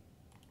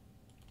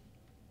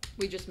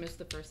 We just missed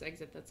the first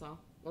exit, that's all.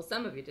 Well,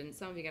 some of you didn't.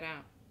 Some of you got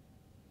out.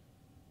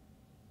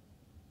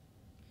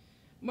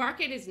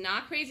 Market is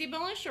not crazy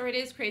bullish, or it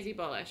is crazy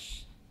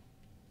bullish?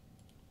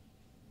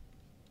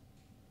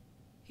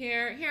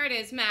 Here it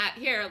is, Matt.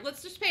 Here,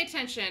 let's just pay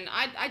attention.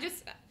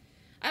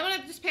 I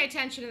want to just pay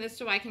attention to this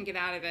so I can get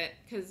out of it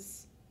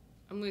because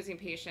I'm losing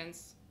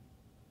patience.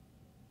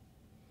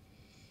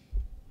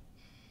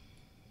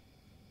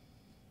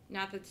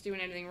 Not that it's doing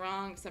anything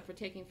wrong except for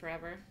taking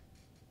forever.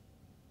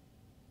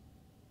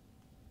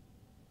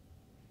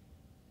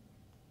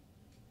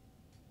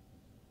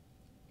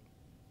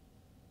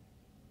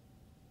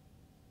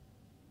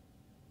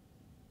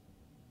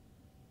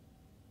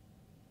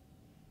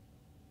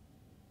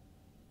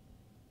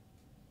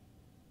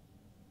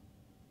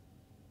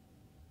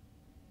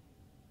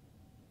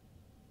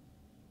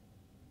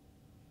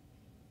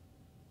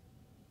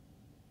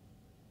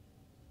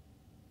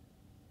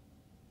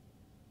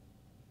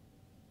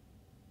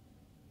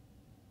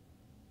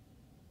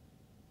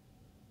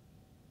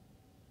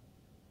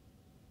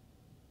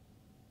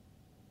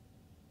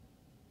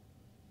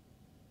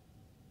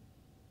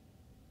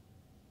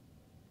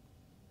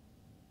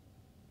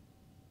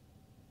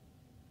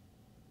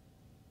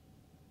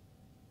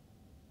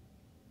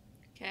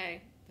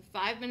 Okay, the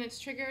 5 minutes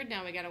triggered.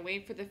 Now we gotta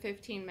wait for the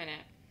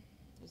 15-minute.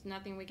 There's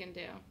nothing we can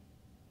do.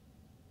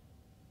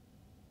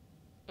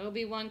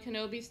 Obi-Wan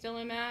Kenobi still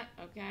in that?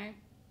 Okay.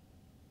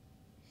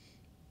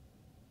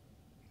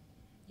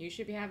 You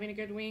should be having a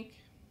good week.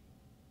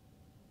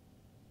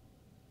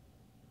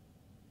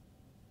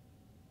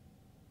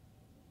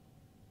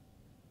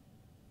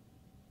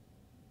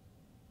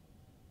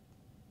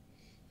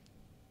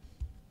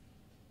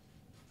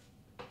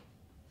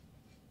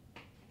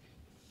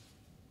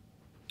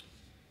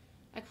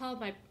 I called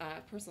my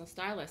personal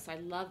stylist. I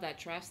love that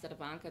dress that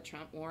Ivanka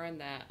Trump wore in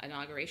the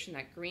inauguration,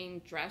 that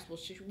green dress. Well,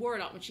 she wore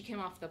it when she came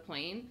off the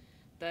plane.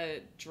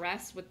 The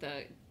dress with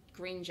the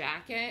green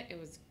jacket, it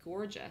was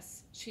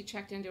gorgeous. She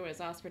checked into it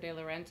as Oscar de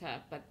la Renta,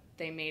 but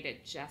they made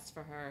it just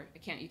for her.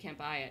 You can't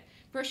buy it.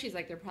 First, she's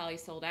like, they're probably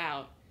sold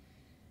out.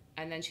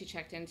 And then she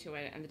checked into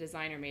it, and the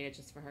designer made it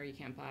just for her. You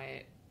can't buy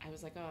it. I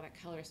was like, oh, that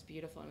color is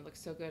beautiful, and it looks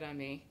so good on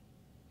me.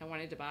 I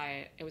wanted to buy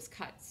it. It was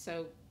cut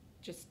so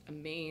just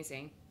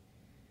amazing.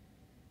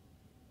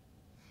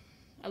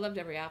 I loved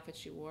every outfit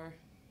she wore,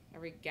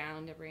 every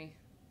gown, every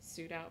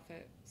suit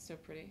outfit. So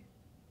pretty.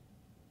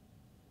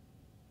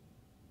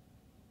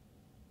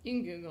 You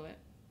can Google it.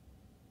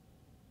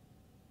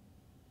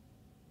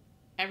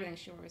 Everything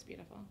she wore was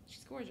beautiful.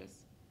 She's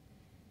gorgeous.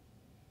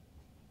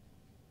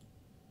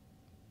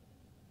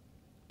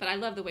 But I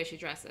love the way she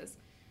dresses.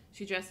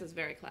 She dresses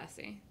very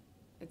classy.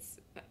 It's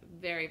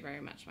very,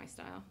 very much my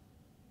style.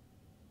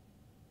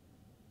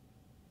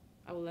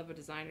 I will love a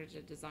designer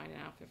to design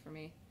an outfit for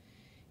me.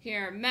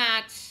 Here,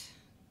 Matt.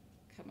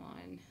 Come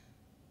on.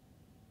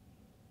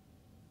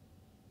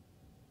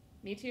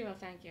 Me too. Oh,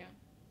 thank you.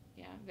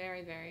 Yeah,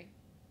 very, very.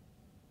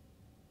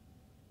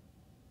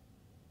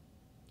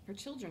 Her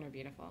children are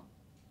beautiful.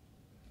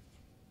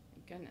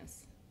 My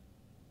goodness.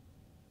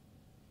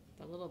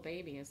 The little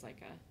baby is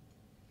like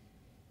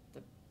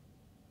the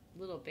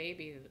little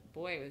baby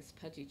boy with his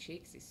pudgy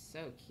cheeks. He's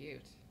so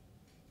cute.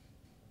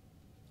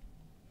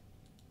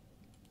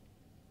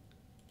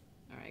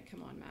 All right,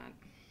 come on, Matt.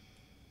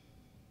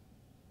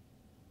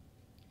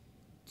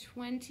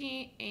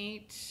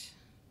 28.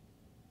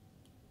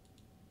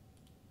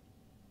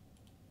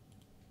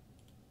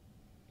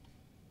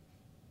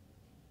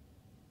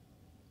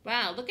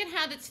 Wow, look at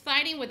how that's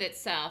fighting with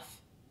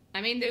itself.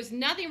 I mean, there's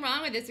nothing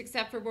wrong with this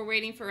except for we're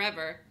waiting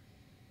forever.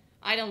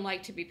 I don't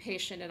like to be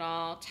patient at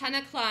all. 10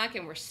 o'clock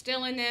and we're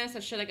still in this. I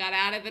should have got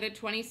out of it at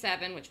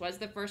 27, which was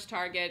the first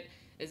target.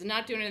 It's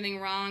not doing anything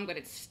wrong, but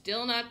it's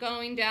still not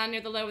going down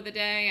near the low of the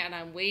day, and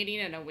I'm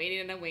waiting and I'm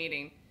waiting and I'm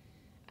waiting.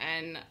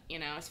 And, you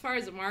know, as far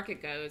as the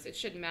market goes, it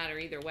shouldn't matter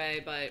either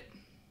way, but,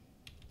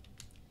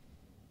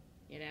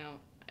 you know,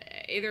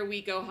 either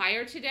we go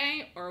higher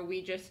today or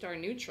we just are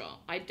neutral.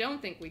 I don't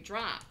think we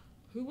drop.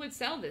 Who would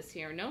sell this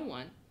here? No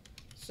one.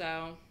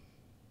 So,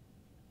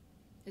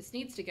 this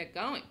needs to get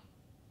going.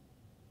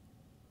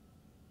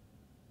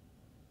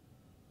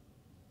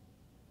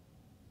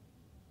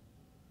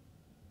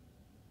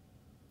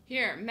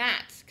 Here,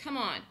 Matt, come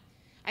on.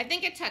 I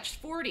think it touched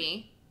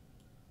 40.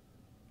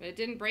 But it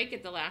didn't break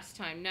it the last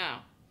time, no.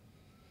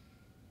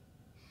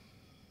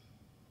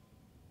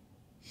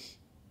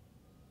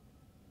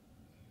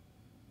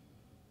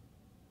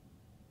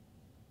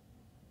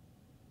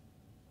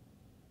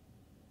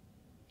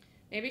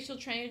 Maybe she'll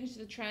change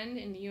the trend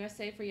in the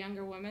USA for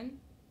younger women.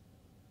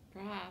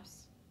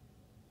 Perhaps.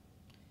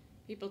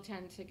 People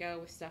tend to go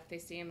with stuff they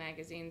see in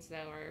magazines,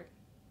 though, or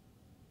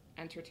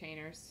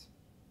entertainers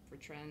for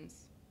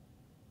trends.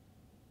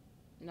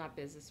 Not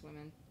business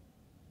women.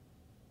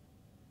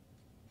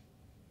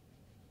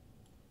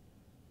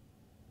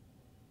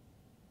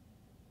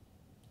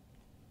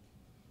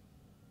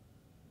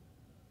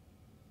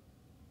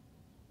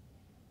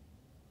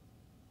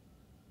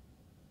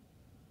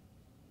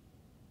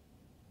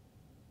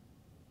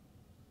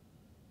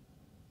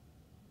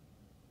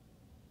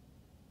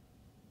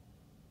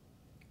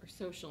 Or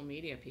social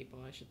media people,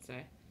 I should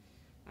say.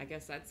 I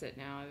guess that's it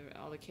now.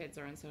 All the kids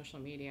are on social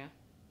media.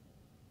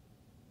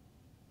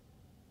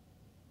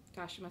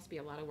 Gosh, it must be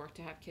a lot of work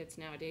to have kids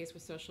nowadays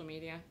with social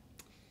media.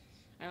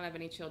 I don't have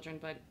any children,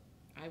 but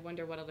I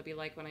wonder what it'll be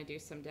like when I do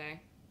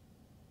someday.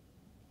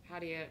 How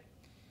do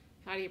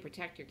you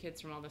protect your kids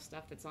from all the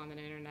stuff that's on the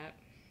internet?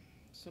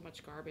 So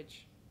much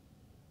garbage.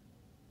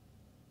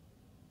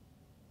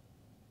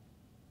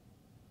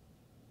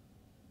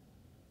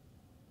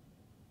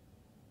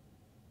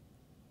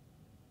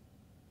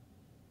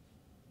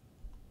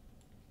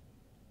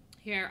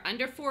 Here,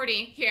 under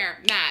 40. Here,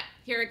 Matt.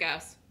 Here it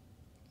goes.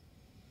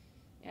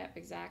 Yep,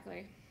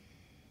 exactly.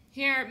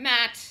 Here,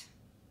 Matt.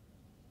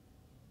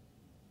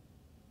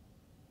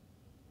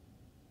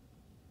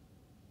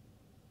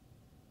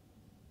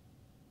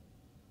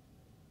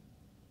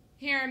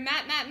 Here,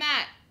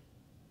 Matt.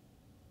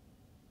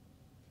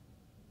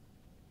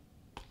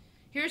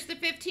 Here's the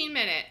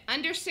 15-minute.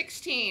 Under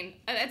 16.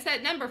 That's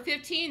that number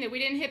 15 that we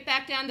didn't hit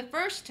back down the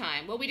first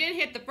time. Well, we didn't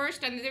hit the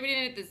first time, then we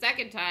didn't hit the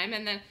second time,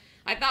 and then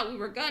I thought we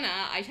were gonna.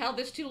 I held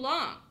this too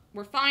long.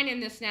 We're fine in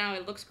this now.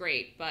 It looks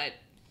great, but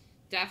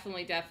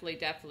definitely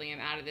am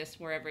out of this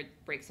wherever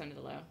it breaks under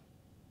the low.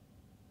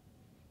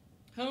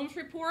 Holmes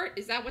report,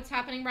 is that what's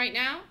happening right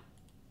now?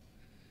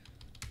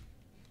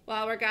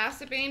 While we're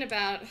gossiping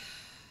about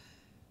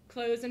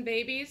clothes and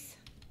babies?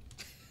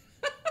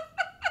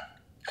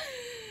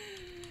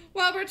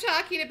 While we're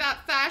talking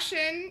about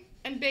fashion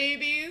and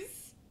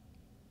babies?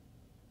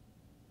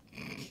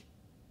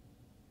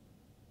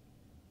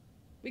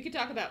 We could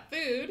talk about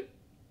food.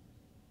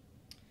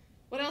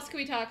 What else can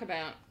we talk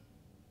about?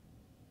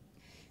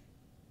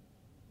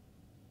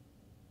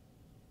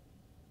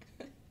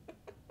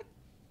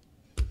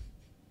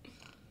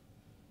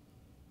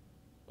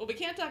 Well, we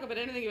can't talk about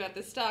anything about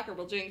this stock or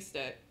we'll jinx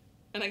it.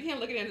 And I can't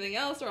look at anything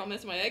else or I'll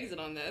miss my exit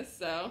on this,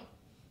 so.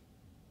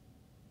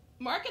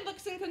 Market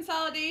looks in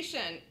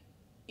consolidation.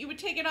 You would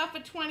take it off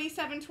at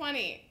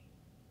 27.20.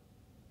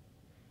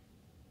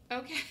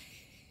 Okay.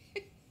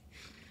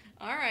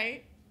 All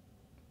right.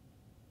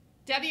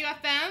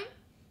 WFM,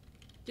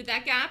 did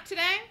that gap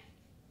today?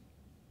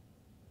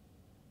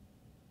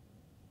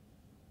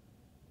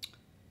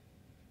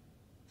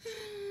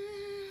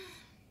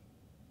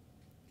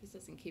 This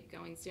doesn't keep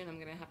going soon. I'm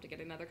going to have to get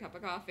another cup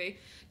of coffee.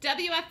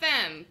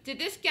 WFM, did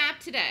this gap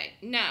today?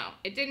 No,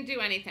 it didn't do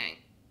anything.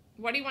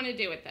 What do you want to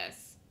do with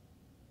this?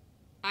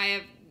 I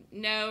have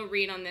no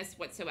read on this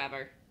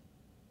whatsoever.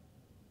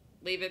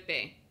 Leave it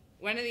be.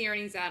 When are the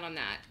earnings out on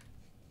that?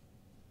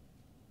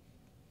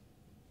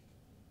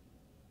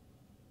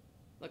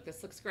 Look,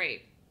 this looks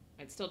great.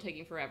 It's still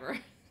taking forever.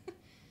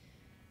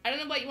 I don't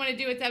know what you want to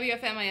do with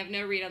WFM. I have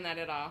no read on that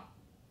at all.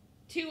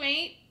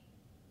 2.8.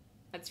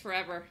 That's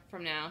forever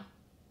from now.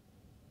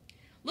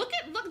 Look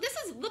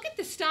at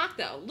the stock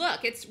though.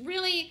 Look, it's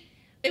really,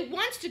 it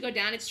wants to go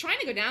down. It's trying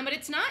to go down, but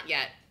it's not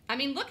yet. I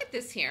mean, look at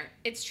this here.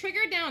 It's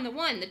triggered down the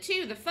 1, the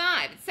 2, the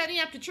 5. It's setting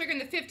up to trigger in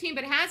the 15,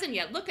 but it hasn't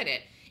yet. Look at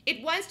it.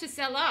 It wants to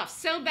sell off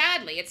so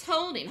badly. It's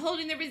holding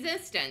the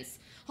resistance,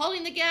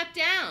 holding the gap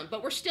down,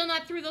 but we're still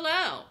not through the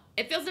low.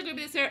 It feels like it'll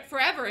be there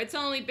forever. It's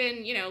only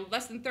been, you know,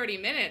 less than 30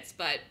 minutes,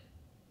 but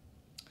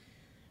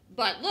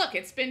look,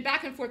 it's been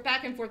back and forth,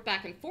 back and forth,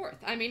 back and forth.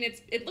 I mean,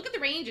 look at the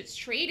range it's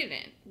traded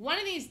in. One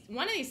of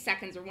these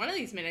seconds or one of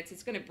these minutes,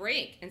 it's going to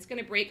break, and it's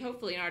going to break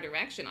hopefully in our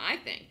direction, I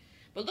think.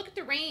 But look at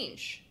the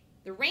range.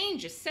 The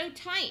range is so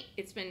tight.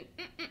 It's been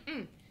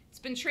it's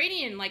been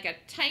trading in like a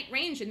tight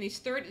range in this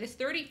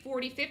 30,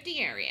 40, 50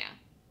 area.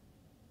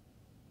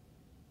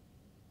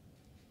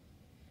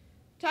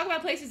 Talk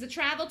about places to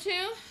travel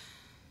to.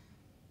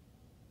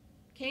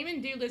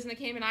 Cayman dude lives in the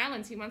Cayman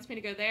Islands. He wants me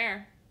to go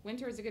there.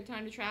 Winter is a good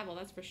time to travel,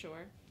 that's for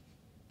sure.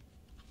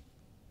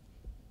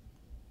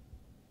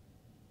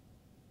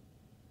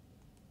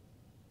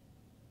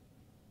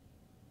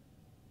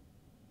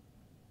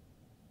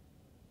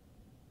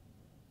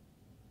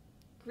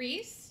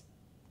 Greece?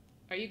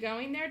 Are you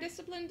going there,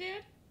 disciplined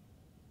dude?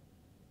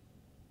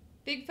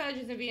 Big Fudge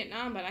is in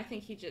Vietnam, but I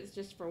think he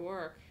just for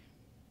work.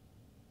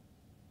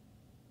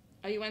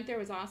 Oh, you went there? It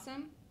was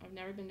awesome? I've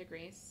never been to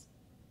Greece.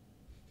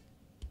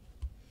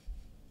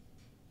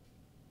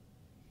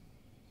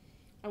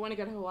 I want to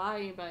go to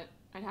Hawaii, but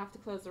I'd have to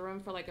close the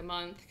room for like a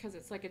month because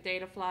it's like a day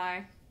to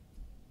fly.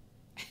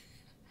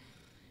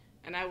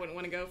 And I wouldn't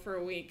want to go for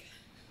a week.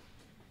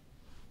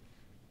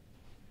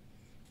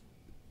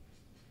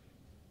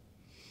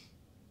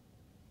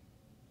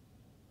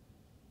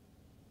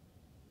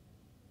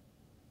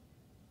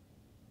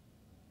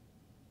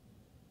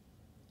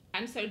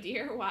 I'm so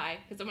dear. Why?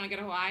 Because I want to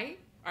go to Hawaii?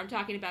 Or I'm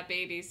talking about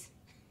babies.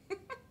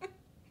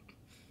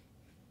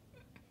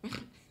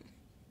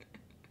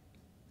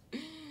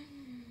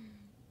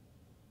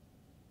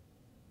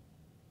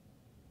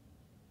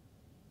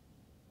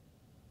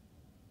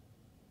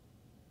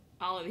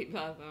 All of the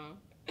above,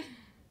 though.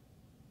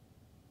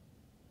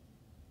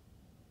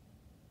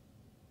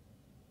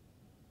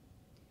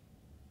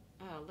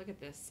 Oh, look at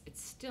this.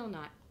 It's still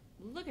not.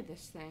 Look at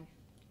this thing.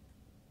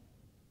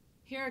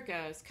 Here it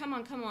goes. Come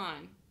on, come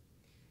on.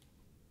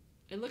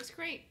 It looks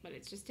great, but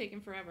it's just taking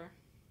forever.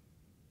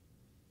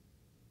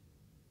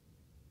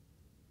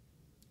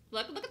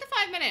 Look at the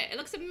 5 minute. It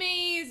looks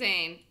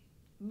amazing.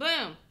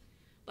 Boom.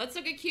 Let's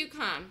look at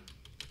QCOM.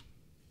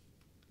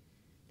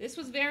 This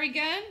was very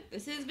good.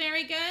 This is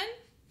very good.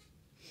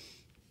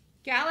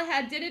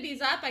 Galahad did it.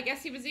 He's up. I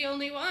guess he was the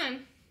only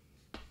one.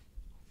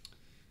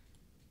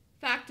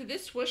 Fact to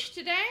this swoosh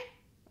today.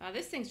 Wow,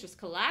 this thing's just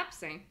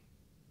collapsing.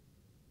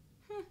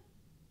 Huh.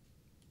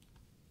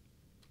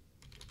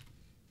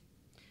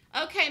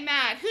 Okay,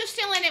 Matt, who's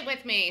still in it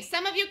with me?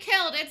 Some of you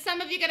killed it. Some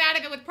of you got out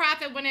of it with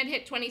profit when it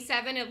hit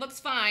 27. It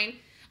looks fine.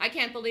 I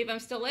can't believe I'm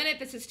still in it.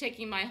 This is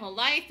taking my whole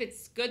life.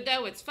 It's good,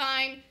 though. It's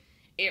fine.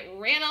 It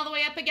ran all the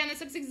way up again. This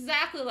looks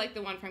exactly like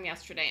the one from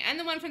yesterday, and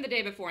the one from the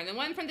day before, and the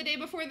one from the day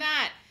before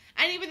that,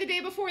 and even the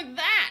day before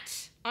that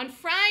on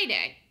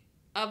Friday,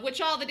 of which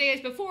all the days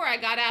before I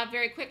got out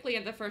very quickly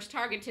at the first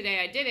target.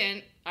 Today I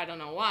didn't. I don't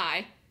know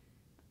why.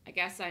 I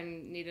guess I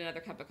need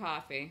another cup of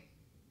coffee.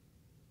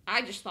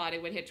 I just thought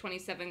it would hit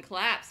 27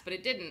 collapse, but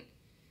it didn't.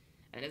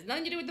 And it has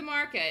nothing to do with the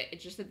market.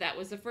 It's just that that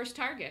was the first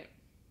target.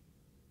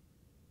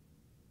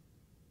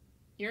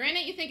 You're in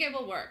it, you think it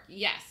will work.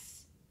 Yes.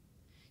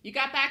 You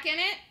got back in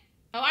it?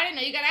 Oh, I didn't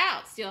know you got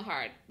out,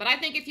 Steelheart. But I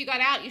think if you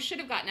got out, you should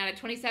have gotten out at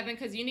 27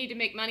 because you need to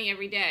make money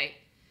every day.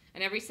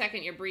 And every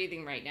second you're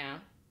breathing right now.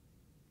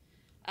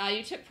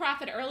 You took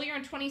profit earlier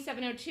in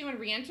 27.02 and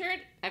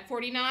re-entered at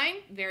 49.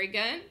 Very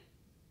good.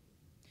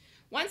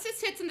 Once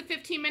this hits in the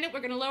 15-minute, we're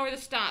going to lower the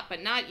stop,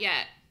 but not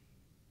yet.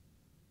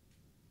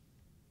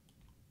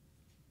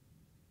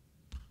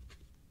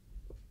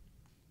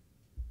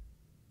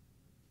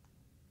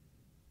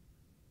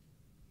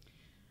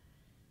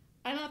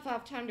 I don't know if I'll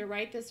have time to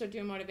write this or do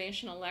a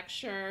motivational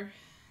lecture.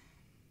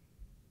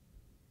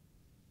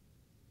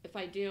 If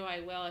I do,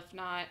 I will. If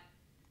not,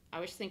 I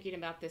was thinking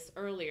about this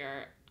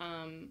earlier.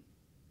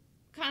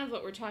 Kind of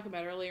what we're talking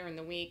about earlier in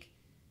the week.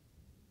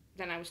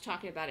 Then I was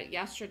talking about it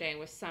yesterday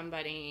with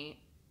somebody.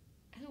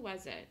 Who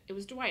was it? It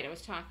was Dwight. I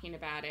was talking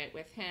about it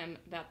with him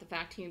about the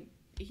fact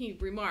he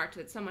remarked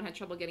that someone had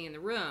trouble getting in the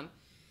room.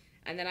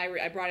 And then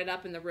I brought it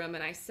up in the room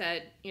and I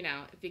said, you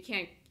know, if you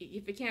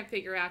can't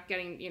figure out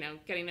getting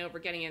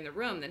in the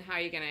room, then how are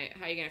you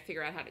gonna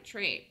figure out how to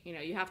trade? You know,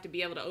 you have to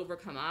be able to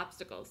overcome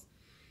obstacles.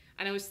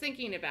 And I was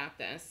thinking about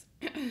this.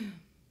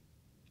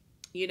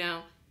 You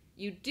know,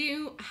 you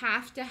do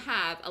have to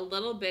have a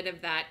little bit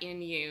of that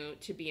in you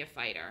to be a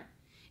fighter.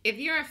 If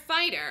you're a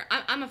fighter,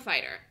 I'm a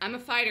fighter. I'm a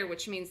fighter,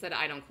 which means that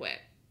I don't quit.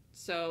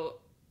 So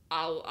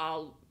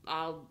I'll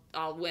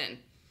win.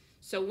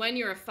 So when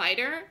you're a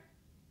fighter,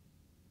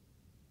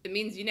 it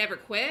means you never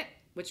quit,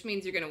 which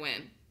means you're going to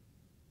win.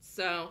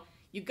 So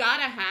you got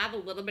to have a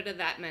little bit of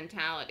that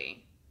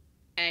mentality.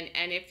 And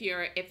if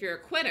you're a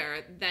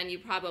quitter, then you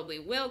probably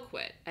will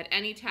quit at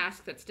any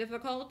task that's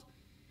difficult.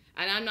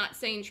 And I'm not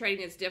saying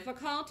trading is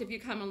difficult. If you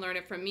come and learn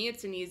it from me,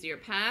 it's an easier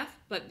path,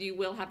 but you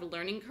will have a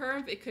learning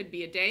curve. It could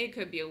be a day, it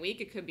could be a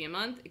week, it could be a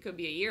month, it could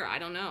be a year. I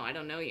don't know. I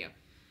don't know you.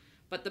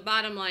 But the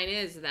bottom line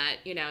is that,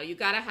 you know, you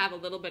got to have a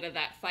little bit of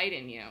that fight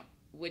in you,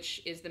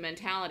 which is the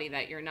mentality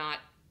that you're not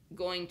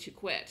going to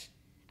quit.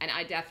 And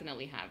I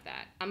definitely have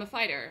that. I'm a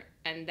fighter,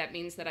 and that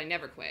means that I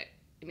never quit.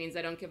 It means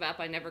I don't give up.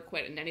 I never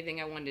quit in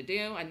anything I wanted to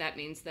do, and that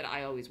means that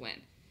I always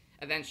win,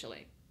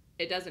 eventually.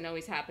 It doesn't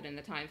always happen in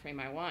the time frame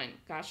I want.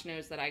 Gosh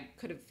knows that I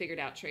could have figured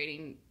out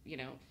trading, you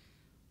know,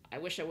 I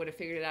wish I would have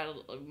figured it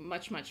out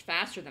much, much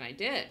faster than I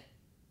did.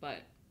 But,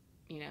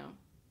 you know,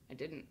 I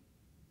didn't.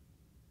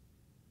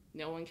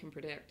 No one can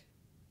predict.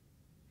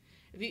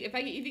 If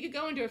you could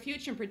go into a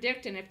future and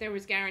predict, and if there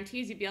was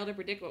guarantees, you'd be able to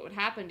predict what would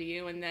happen to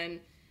you, and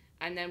then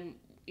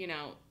you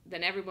know,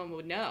 then everyone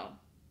would know.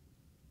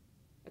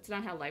 That's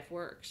not how life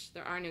works.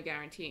 There are no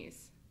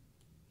guarantees.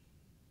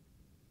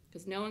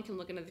 Because no one can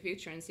look into the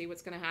future and see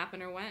what's going to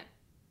happen or when.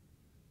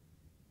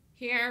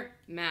 Here,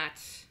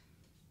 Matt.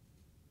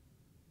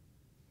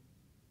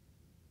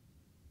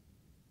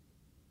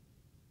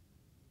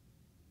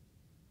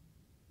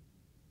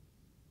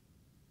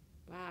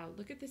 Wow,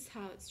 look at this,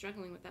 how it's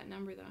struggling with that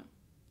number, though.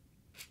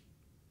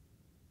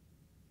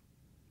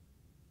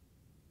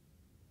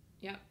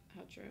 Yep,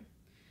 how true.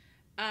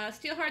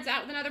 Steelheart's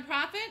out with another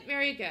profit.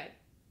 Very good.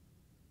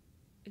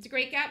 It's a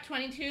great gap,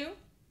 22.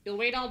 You'll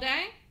wait all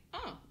day?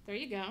 Oh, there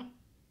you go.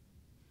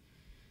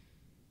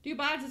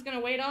 Dubodds is going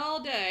to wait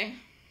all day.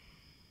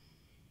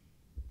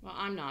 Well,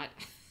 I'm not.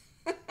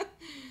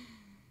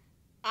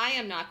 I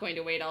am not going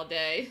to wait all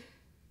day.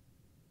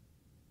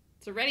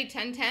 It's already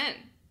 10:10.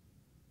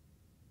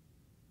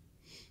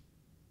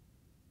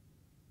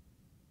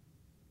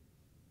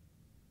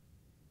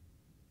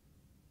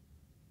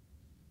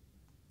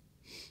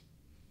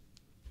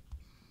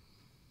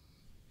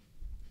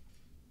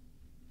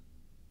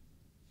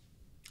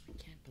 I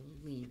can't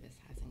believe this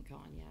hasn't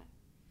gone yet.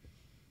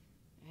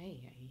 Ay,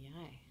 ay,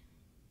 ay.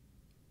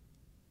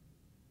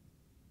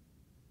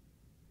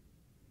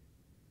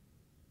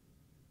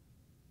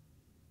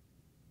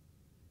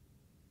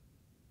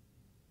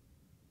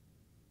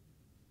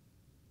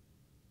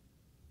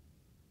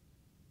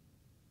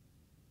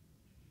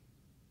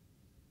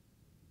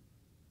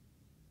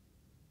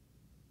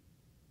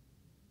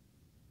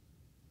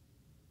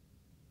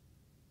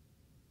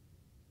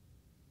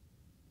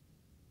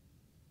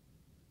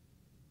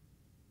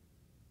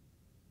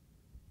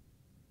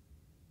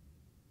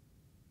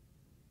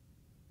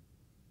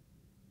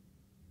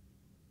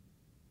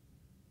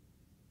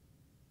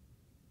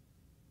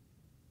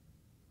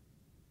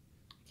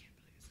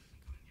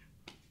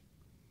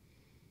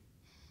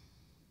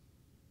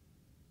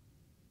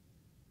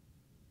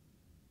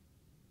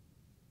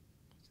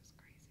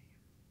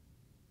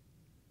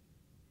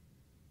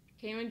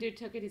 Cayman dude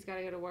took it. He's got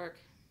to go to work.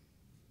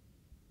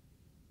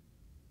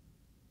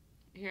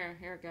 Here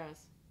it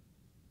goes.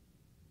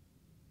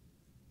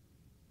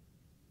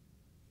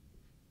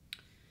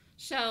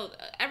 So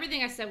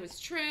everything I said was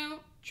true.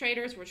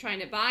 Traders were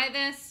trying to buy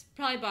this.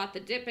 Probably bought the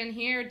dip in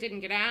here. Didn't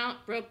get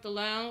out. Broke the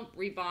low.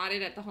 Rebought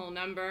it at the whole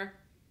number.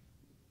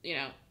 You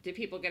know, did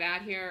people get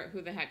out here?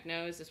 Who the heck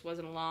knows? This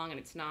wasn't a long, and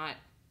it's not.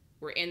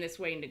 We're in this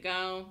waiting to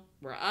go.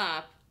 We're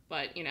up.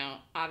 But, you know,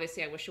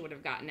 obviously I wish I would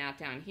have gotten out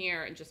down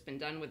here and just been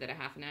done with it a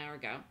half an hour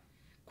ago.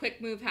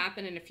 Quick move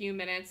happened in a few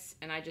minutes,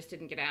 and I just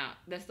didn't get out.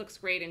 This looks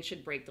great and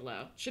should break the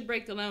low. Should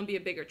break the low and be a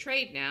bigger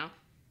trade now.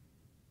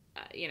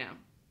 You know,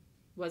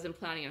 Wasn't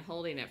planning on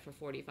holding it for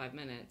 45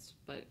 minutes,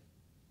 but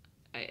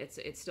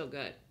it's still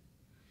good.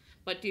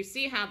 But do you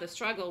see how the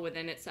struggle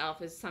within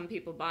itself is some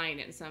people buying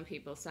it and some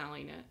people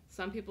selling it?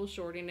 Some people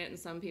shorting it and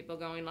some people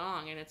going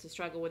long, and it's a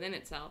struggle within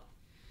itself.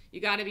 You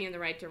got to be in the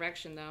right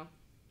direction, though.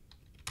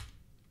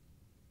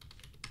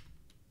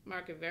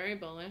 Market very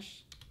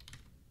bullish.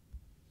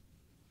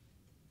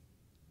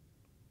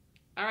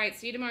 All right,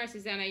 see you tomorrow,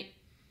 Susanna.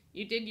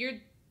 You did your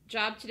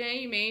job today.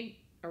 You made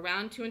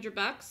around 200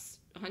 bucks,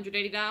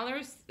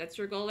 $180. That's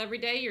your goal every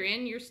day. You're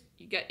in.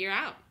 You're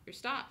out. You're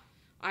stopped.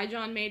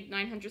 John made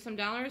 900 some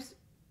dollars.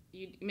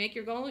 You make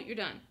your goal, you're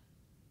done.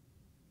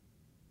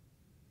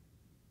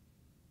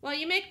 Well,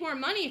 you make more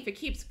money if it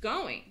keeps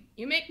going.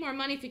 You make more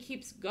money if it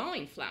keeps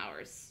going,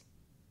 Flowers.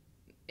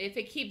 If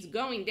it keeps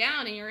going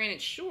down and you're in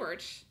it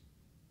short,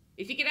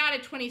 if you get out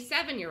at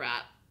 27, you're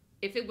up.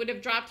 If it would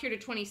have dropped here to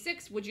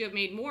 26, would you have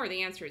made more?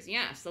 The answer is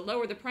yes. The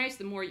lower the price,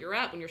 the more you're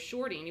up when you're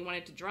shorting and you want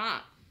it to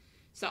drop.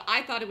 So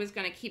I thought it was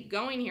going to keep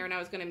going here and I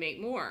was going to make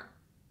more.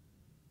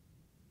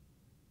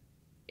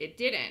 It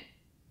didn't.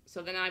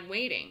 So then I'm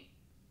waiting.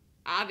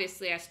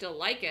 Obviously, I still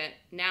like it.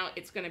 Now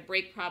it's going to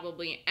break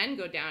probably and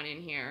go down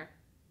in here.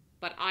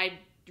 But I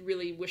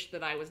really wish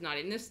that I was not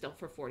in this still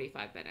for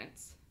 45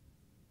 minutes.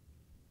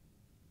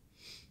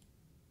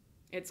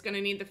 It's going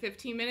to need the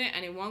 15-minute,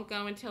 and it won't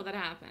go until that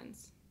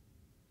happens.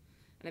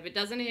 And if it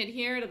doesn't hit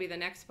here, it'll be the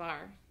next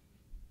bar.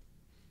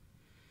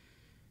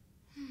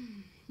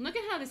 Look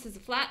at how this is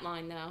a flat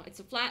line, though. It's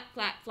a flat,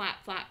 flat, flat,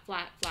 flat,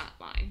 flat, flat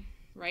line.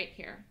 Right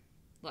here.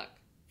 Look.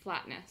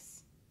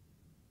 Flatness.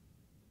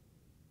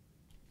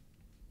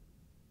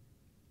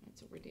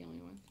 That's what we're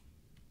dealing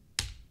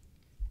with.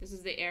 This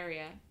is the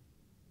area.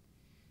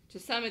 To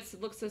some, it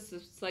looks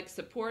like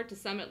support. To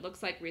some, it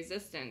looks like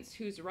resistance.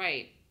 Who's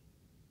right?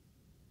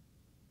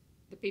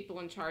 The people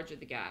in charge of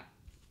the gap.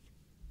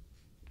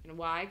 And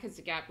why? Because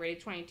the gap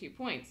rated 22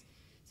 points.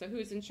 So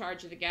who's in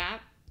charge of the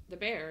gap? The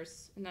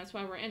bears. And that's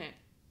why we're in it.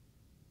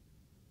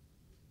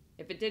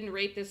 If it didn't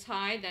rate this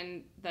high,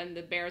 then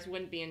the bears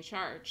wouldn't be in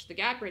charge. The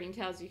gap rating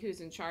tells you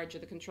who's in charge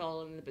of the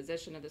control and the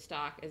position of the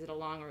stock. Is it a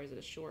long or is it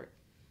a short?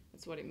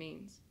 That's what it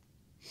means.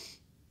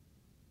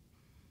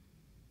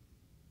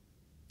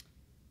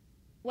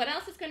 What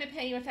else is going to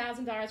pay you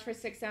 $1,000 for a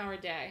 6-hour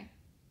day?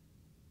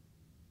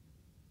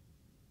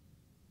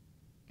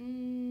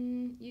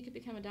 You could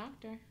become a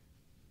doctor,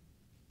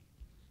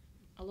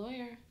 a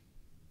lawyer.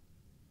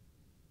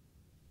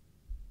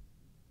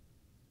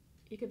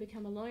 You could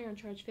become a lawyer and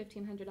charge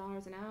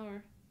 $1,500 an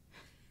hour.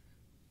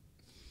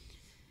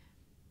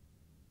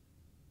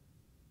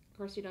 Of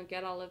course, you don't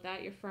get all of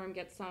that. Your firm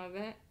gets some of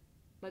it.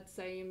 Let's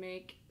say you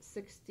make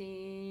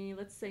 60,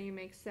 let's say you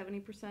make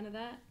 70% of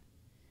that.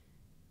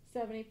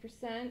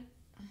 70%.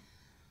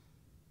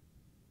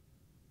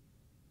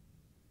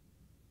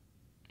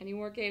 And you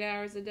work 8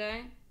 hours a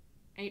day.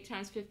 8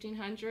 times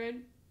 1,500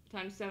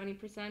 times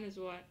 70% is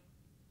what?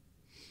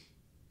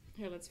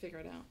 Here, let's figure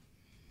it out.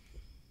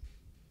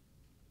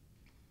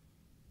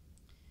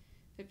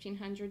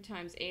 1,500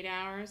 times 8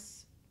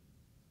 hours,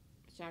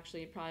 which actually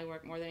you'd probably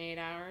work more than 8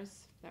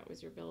 hours if that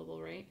was your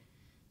billable rate,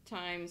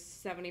 times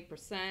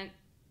 70%,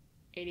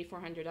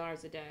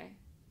 $8,400 a day.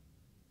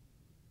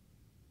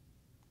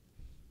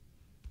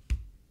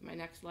 In my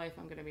next life,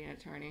 I'm going to be an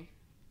attorney.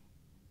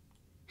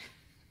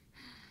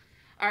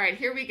 All right,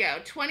 here we go.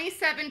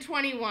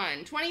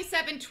 27.21,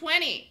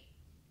 27.20.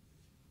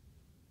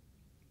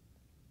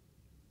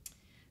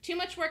 Too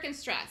much work and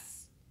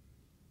stress.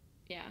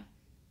 Yeah,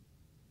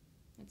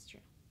 that's true.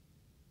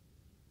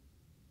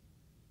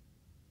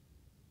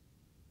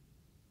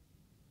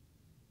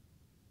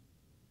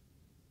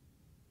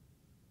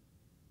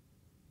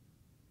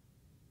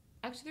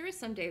 Actually, there is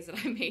some days that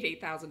I made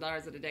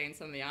 $8,000 a day in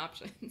some of the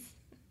options.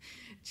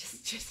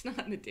 just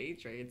not in the day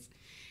trades.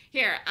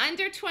 Here,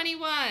 under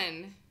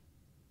 21.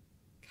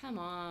 Come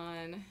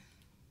on.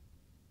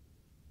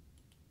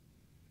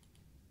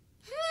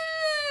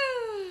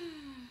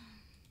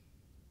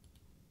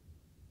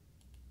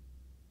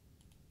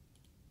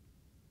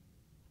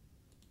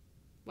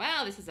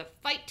 Wow, this is a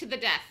fight to the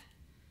death.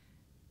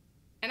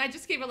 And I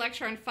just gave a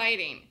lecture on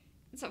fighting.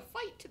 It's a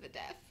fight to the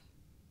death.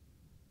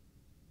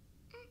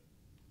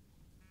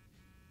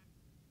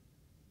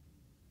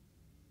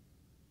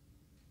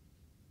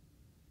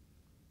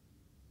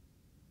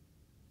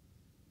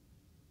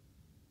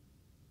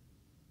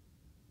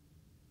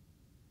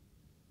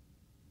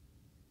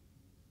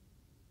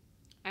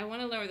 I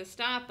want to lower the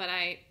stop, but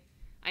I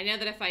know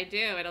that if I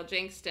do, it'll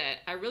jinx it.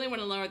 I really want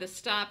to lower the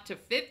stop to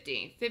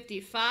 50,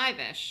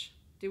 55-ish.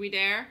 Do we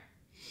dare?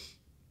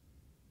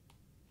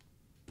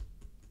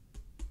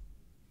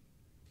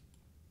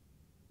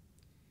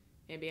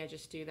 Maybe I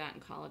just do that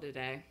and call it a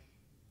day.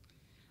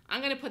 I'm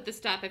going to put the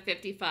stop at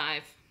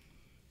 55.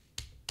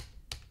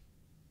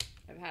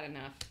 I've had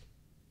enough.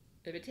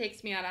 If it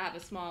takes me out, I have a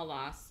small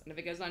loss. And if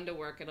it goes under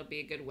work, it'll be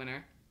a good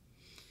winner.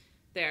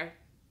 There.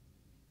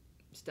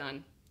 It's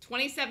done.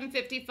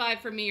 27.55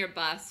 for me or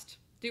bust.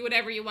 Do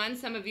whatever you want.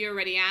 Some of you are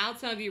already out.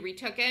 Some of you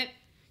retook it.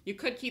 You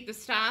could keep the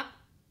stop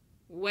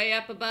way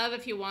up above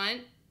if you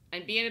want.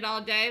 And be in it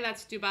all day,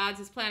 that's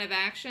Dubod's plan of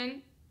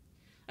action.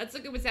 Let's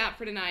look at what's out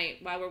for tonight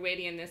while we're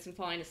waiting in this and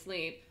falling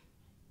asleep.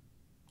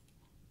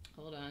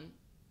 Hold on.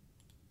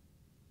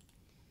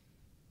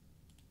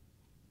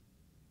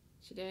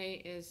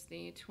 Today is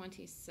the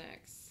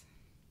 26th.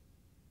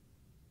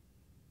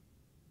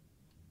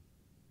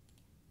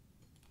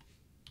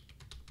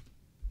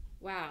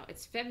 Wow,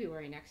 it's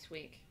February next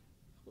week.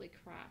 Holy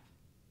crap.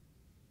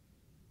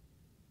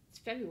 It's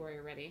February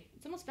already.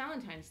 It's almost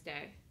Valentine's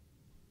Day.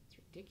 It's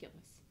ridiculous.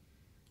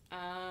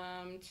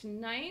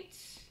 Tonight,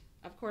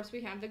 of course,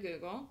 we have the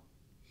Google.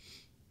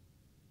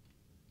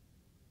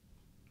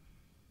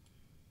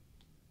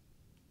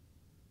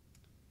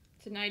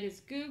 Tonight is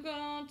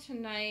Google.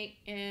 Tonight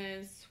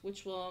is,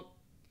 which will,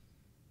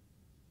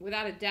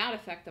 without a doubt,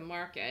 affect the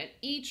market.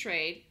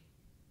 E-Trade,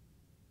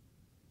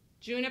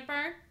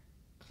 Juniper,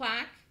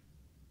 Clack,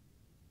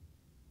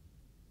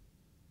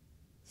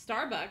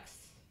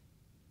 Starbucks.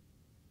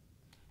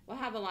 We'll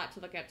have a lot to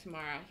look at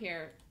tomorrow.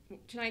 Here,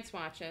 tonight's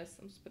watches.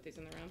 I'll just put these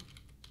in the room.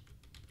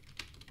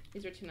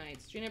 These are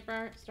tonight's.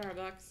 Juniper,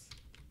 Starbucks,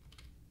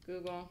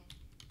 Google.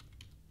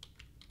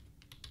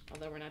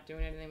 Although we're not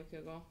doing anything with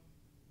Google.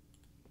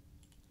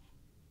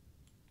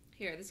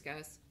 Here, this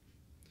goes.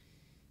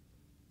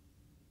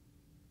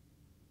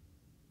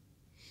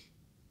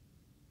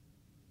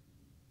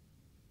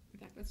 In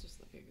fact, let's just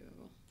look at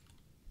Google.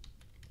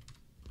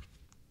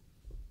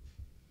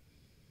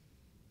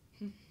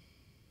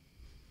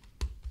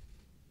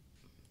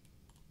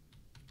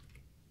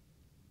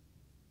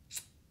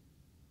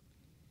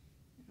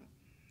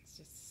 It's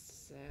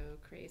just so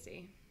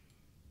crazy.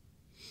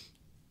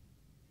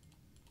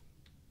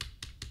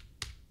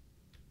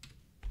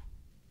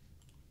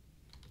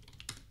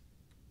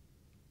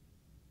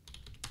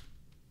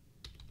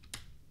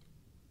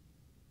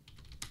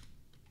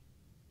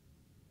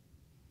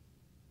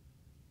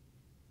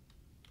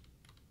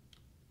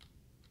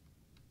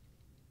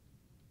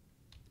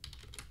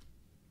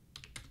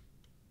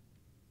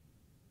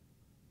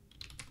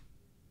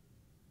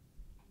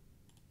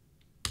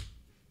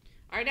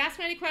 All right, ask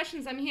me any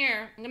questions. I'm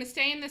here. I'm going to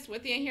stay in this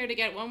with you here to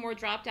get one more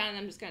drop down, and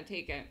I'm just going to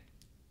take it.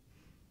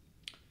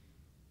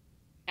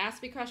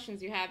 Ask me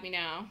questions. You have me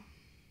now.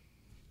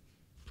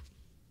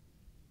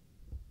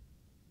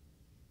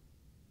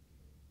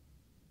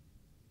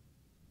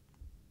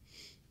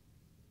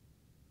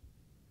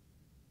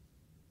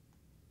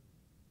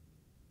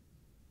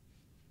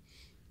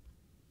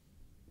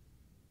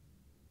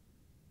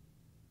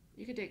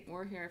 You could take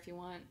more here if you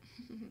want.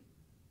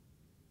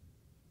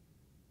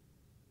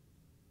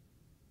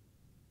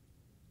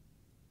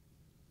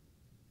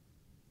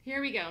 Here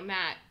we go,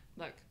 Matt.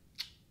 Look.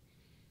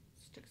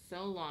 This took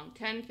so long.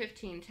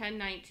 10:15,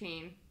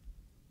 10:19.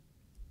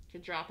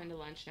 Should drop into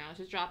lunch now. It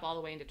should drop all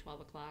the way into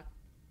 12 o'clock.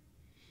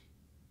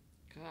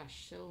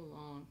 Gosh, so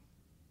long.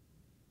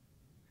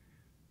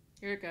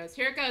 Here it goes.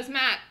 Here it goes,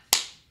 Matt.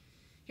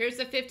 Here's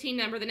the 15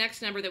 number, the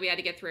next number that we had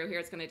to get through. Here,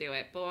 it's going to do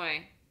it.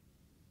 Boy.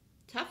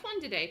 Tough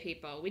one today,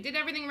 people. We did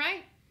everything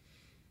right.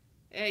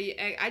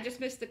 I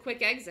just missed the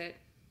quick exit.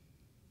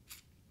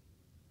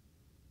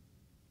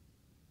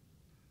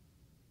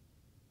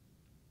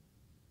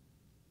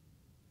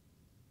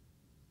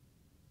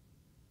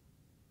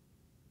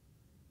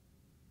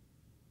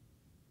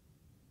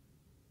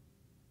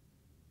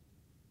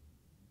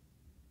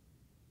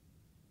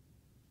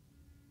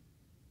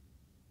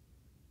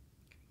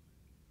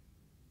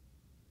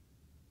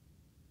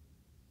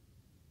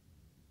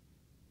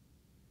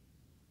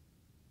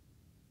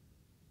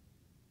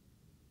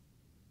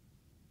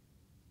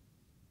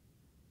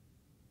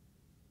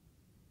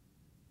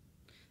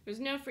 There's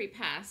no free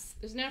pass.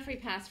 There's no free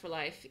pass for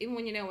life, even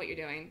when you know what you're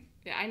doing.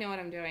 Yeah, I know what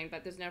I'm doing,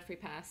 but there's no free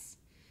pass.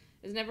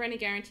 There's never any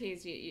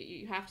guarantees.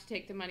 You have to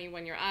take the money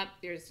when you're up.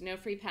 There's no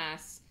free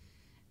pass,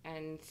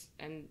 and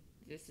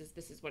this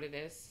is what it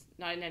is.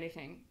 Not in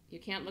anything. You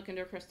can't look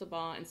into a crystal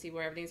ball and see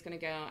where everything's going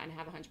to go and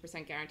have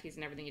 100% guarantees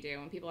in everything you do.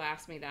 When people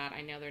ask me that,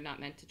 I know they're not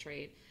meant to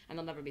trade, and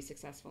they'll never be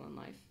successful in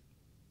life.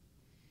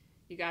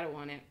 You got to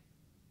want it.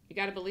 You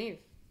got to believe.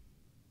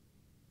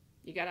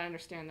 You got to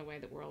understand the way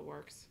the world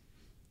works.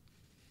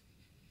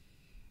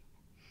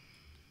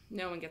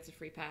 No one gets a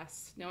free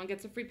pass. No one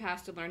gets a free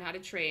pass to learn how to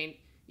trade.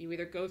 You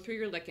either go through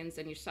your lickings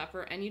and you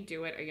suffer and you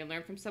do it, or you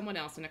learn from someone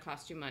else and it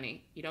costs you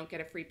money. You don't get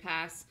a free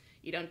pass.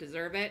 You don't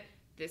deserve it.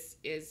 This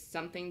is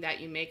something that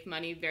you make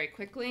money very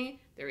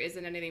quickly. There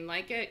isn't anything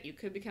like it. You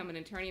could become an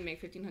attorney and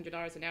make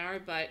 $1,500 an hour,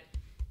 but,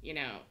 you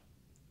know,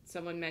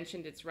 someone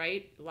mentioned it's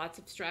right. Lots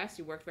of stress.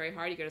 You work very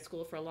hard. You go to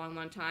school for a long,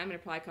 long time, and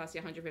it probably costs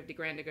you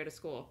 $150,000 to go to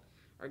school,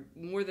 or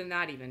more than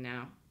that even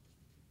now.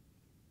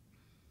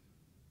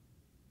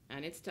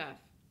 And it's tough.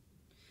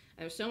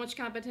 And there's so much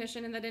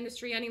competition in that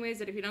industry anyways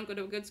that if you don't go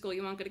to a good school,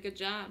 you won't get a good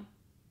job.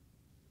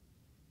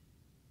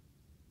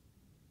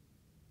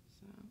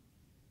 So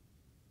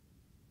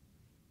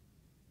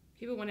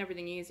people want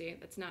everything easy.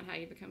 That's not how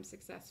you become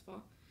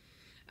successful.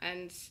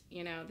 And,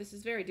 you know, this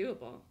is very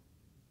doable.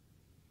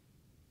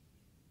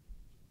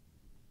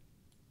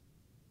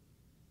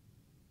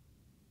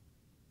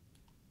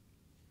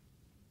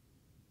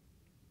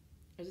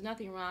 There's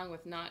nothing wrong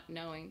with not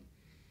knowing.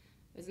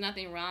 There's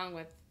nothing wrong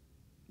with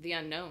the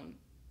unknown.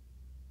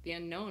 The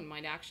unknown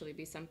might actually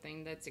be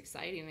something that's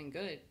exciting and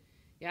good.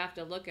 You have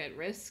to look at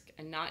risk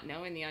and not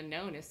knowing the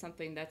unknown is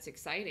something that's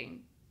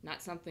exciting,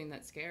 not something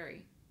that's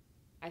scary.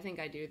 I think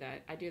I do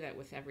that. I do that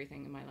with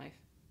everything in my life.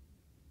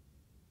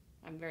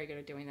 I'm very good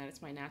at doing that.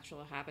 It's my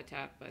natural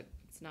habitat, but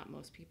it's not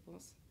most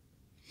people's.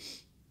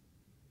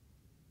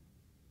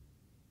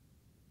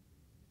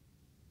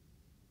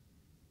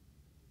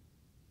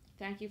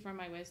 Thank you for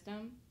my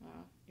wisdom.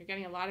 You're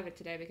getting a lot of it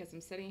today because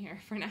I'm sitting here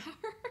for an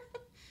hour.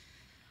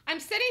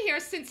 I'm sitting here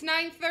since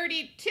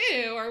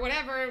 9:32 or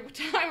whatever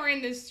time we're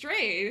in this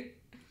trade.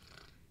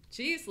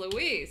 Jeez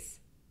Louise.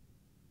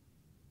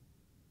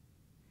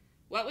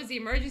 What was the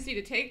emergency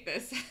to take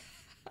this?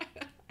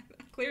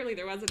 Clearly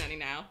there wasn't any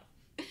now.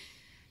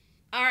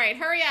 All right,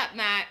 hurry up,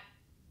 Matt.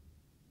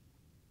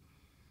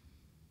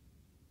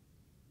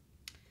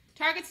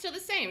 Target's still the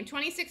same,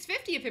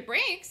 26.50 if it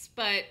breaks,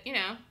 but, you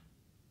know,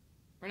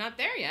 we're not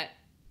there yet.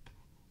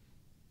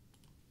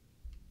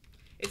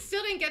 It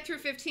still didn't get through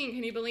 15,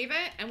 can you believe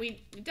it? And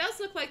it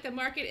does look like the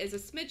market is a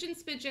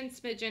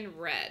smidgen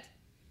red.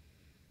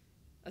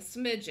 A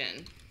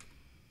smidgen.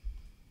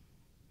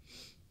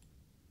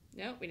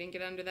 Nope, we didn't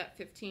get under that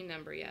 15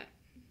 number yet.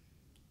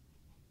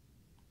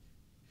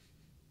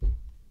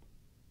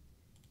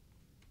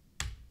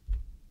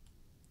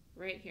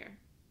 Right here.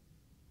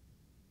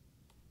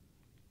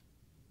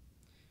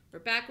 We're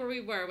back where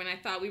we were when I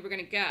thought we were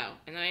going to go,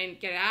 and I didn't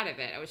get out of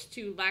it. I was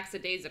too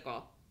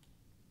lackadaisical.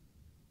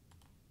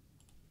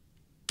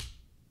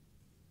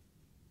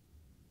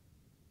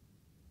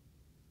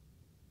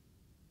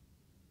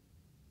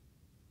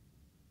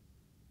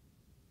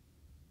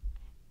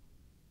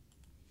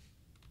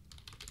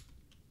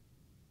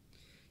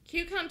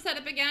 QCOM set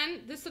up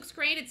again. This looks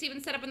great. It's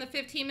even set up in the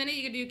 15-minute.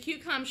 You could do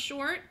QCOM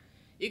short.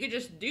 You could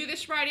just do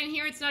this right in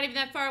here. It's not even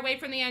that far away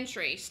from the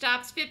entry.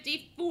 Stops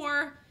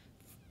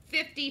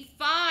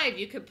 54.55.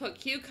 You could put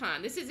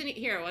QCOM. This isn't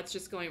here. Well, it's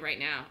just going right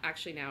now.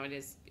 Actually, now it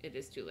is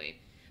too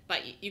late.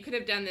 But you could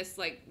have done this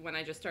like when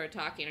I just started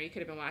talking, or you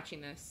could have been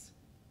watching this.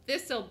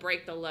 This will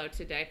break the low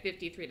today.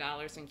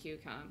 $53 in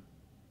QCOM.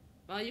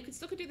 Well, you could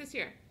still do this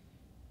here.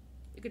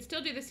 You could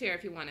still do this here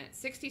if you want it.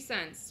 60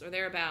 cents or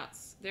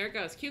thereabouts. There it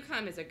goes.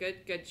 QCOM is a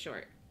good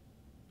short.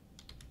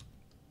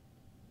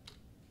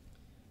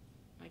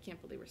 I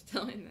can't believe we're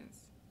still in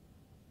this.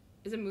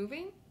 Is it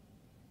moving?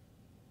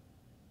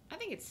 I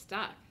think it's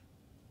stuck,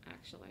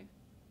 actually.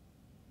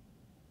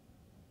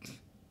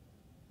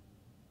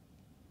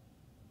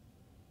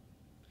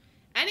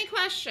 Any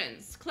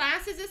questions?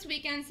 Classes this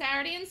weekend,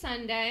 Saturday and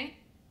Sunday.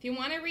 If you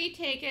want to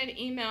retake it,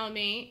 email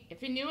me.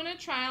 If you're new in a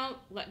trial,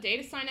 day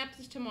to sign up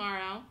is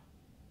tomorrow.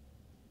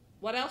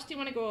 What else do you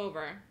want to go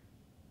over?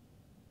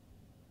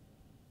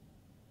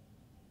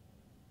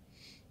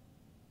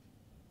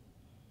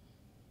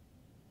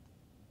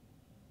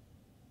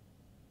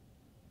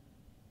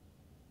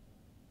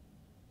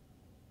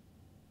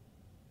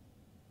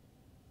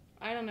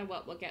 I don't know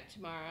what we'll get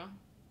tomorrow.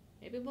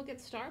 Maybe we'll get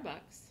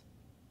Starbucks.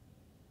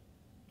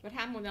 What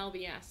happened with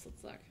LBS?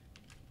 Let's look.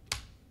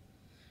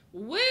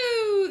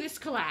 Woo! This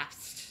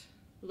collapsed.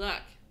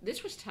 Look,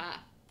 this was tough.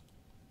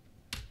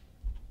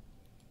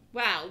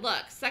 Wow,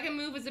 look, second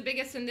move was the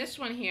biggest in this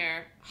one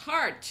here.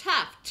 Hard,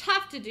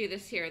 tough to do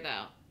this here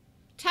though.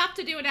 Tough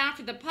to do it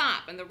after the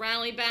pop and the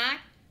rally back.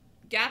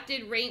 Gap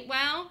did rate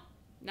well.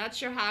 Not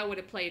sure how I would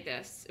have played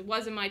this. It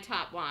wasn't my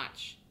top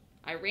watch.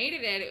 I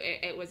rated it.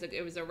 It was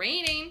a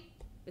rating.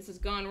 This has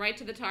gone right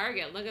to the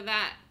target. Look at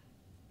that.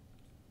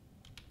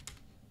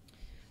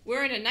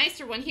 We're in a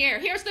nicer one here.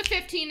 Here's the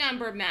 15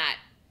 number, Matt.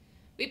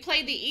 We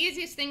played the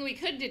easiest thing we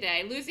could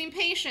today, losing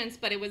patience,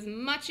 but it was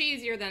much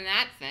easier than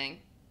that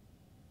thing.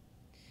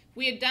 If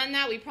we had done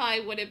that, we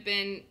probably would have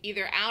been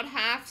either out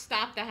half,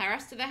 stopped the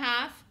rest of the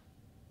half,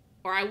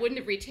 or I wouldn't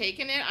have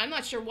retaken it. I'm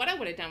not sure what I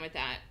would have done with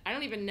that. I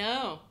don't even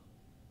know.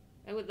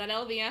 That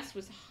LVS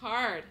was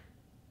hard.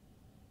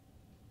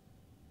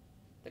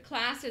 The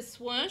class is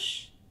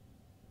Swoosh.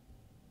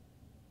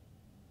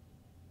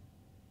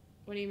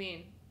 What do you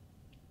mean?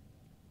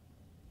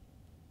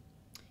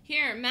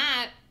 Here,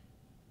 Matt.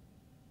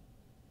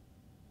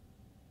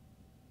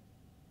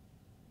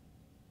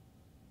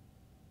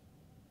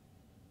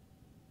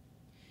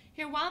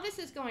 Here, while this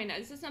is going on,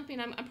 this is something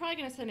I'm probably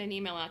going to send an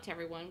email out to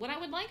everyone. What I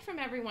would like from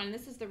everyone, and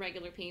this is the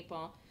regular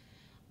people,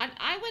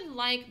 I would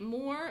like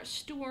more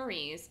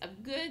stories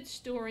of good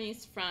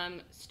stories from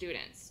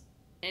students.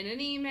 In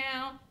an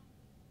email,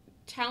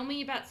 tell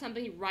me about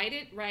something, write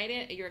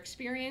it, your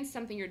experience,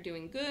 something you're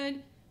doing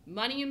good,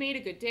 money you made, a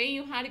good day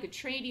you had, a good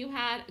trade you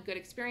had, a good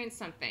experience,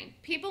 something.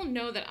 People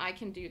know that I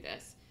can do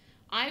this.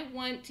 I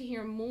want to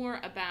hear more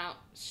about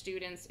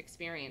students'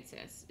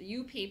 experiences.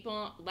 You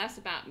people, less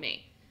about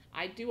me.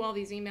 I do all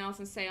these emails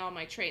and say all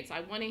my trades. I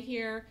want to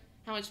hear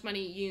how much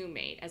money you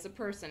made as a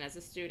person, as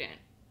a student.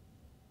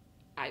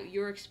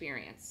 Your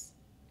experience.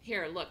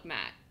 Here, look,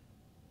 Matt.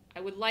 I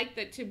would like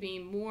that to be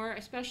more,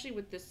 especially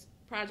with this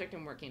project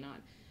I'm working on.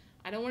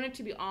 I don't want it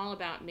to be all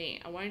about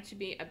me. I want it to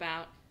be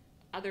about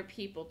other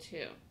people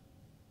too.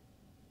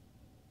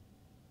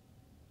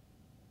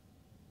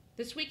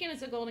 This weekend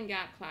is a Golden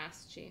Gap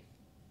class, Chief.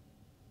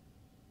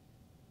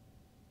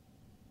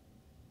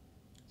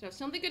 So if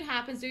something good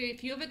happens to you,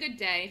 if you have a good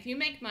day, if you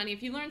make money,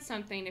 if you learn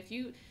something,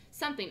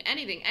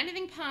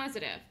 anything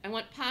positive, I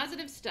want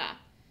positive stuff,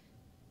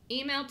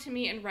 email to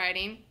me in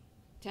writing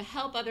to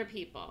help other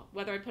people.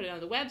 Whether I put it on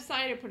the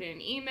website or put it in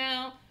an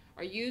email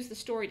or use the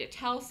story to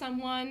tell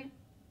someone,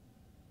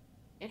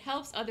 it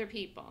helps other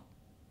people.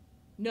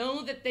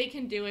 Know that they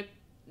can do it,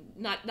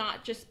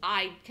 not just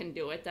I can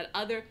do it, that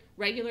other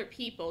regular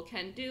people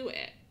can do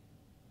it.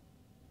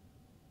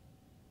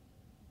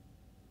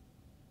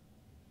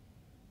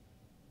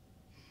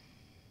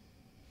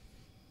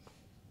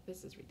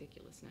 This is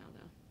ridiculous now,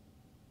 though.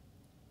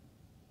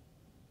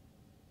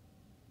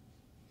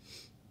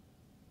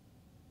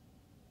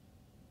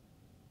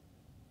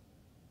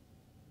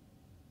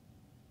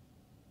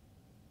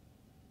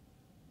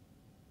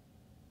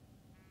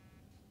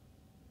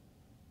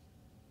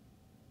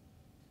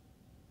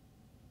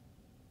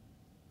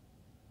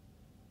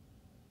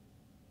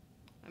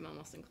 I'm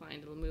almost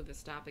inclined to move the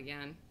stop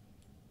again.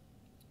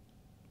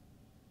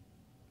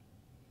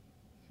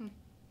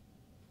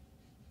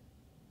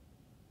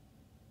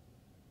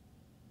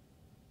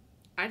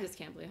 I just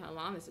can't believe how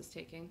long this is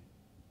taking.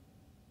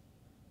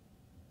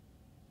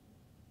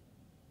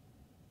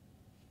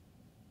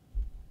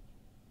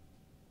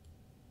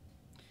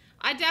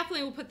 I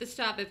definitely will put the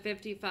stop at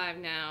 55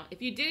 now.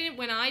 If you did it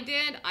when I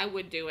did, I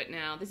would do it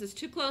now. This is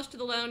too close to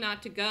the low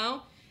not to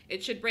go.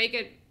 It should break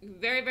it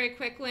very, very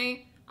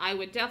quickly. I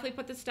would definitely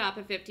put the stop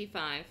at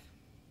 55.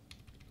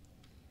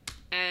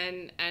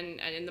 And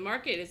the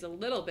market is a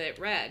little bit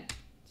red,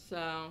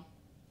 so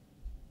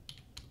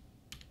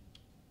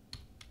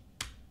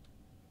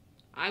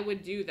I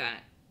would do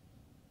that.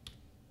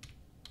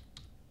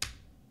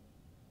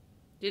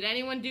 Did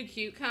anyone do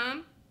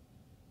QCOM?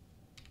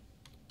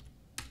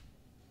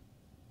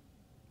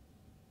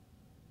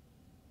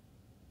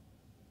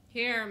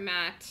 Here,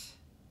 Matt.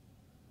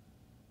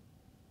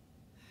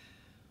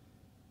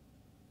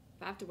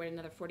 If I have to wait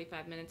another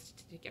 45 minutes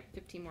to get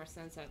 15 more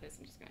cents out of this,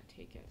 I'm just going to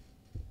take it.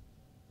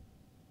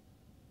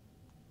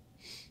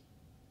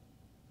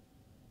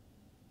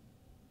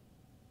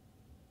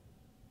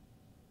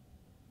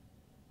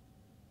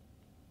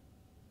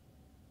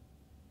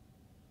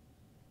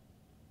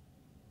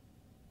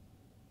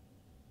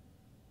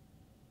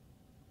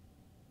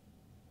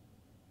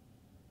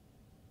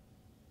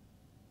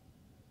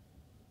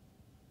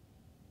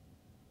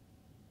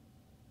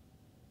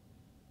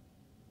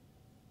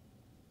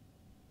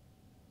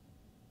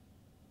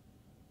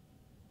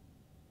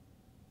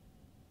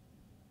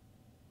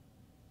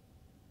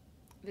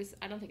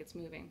 I don't think it's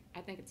moving. I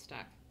think it's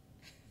stuck.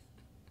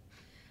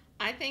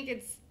 I think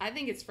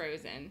it's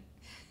frozen.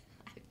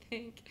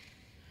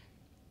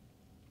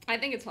 I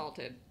think it's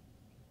halted.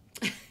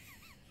 I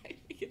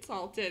think it's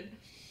halted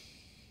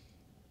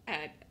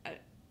at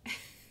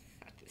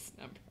this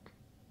number.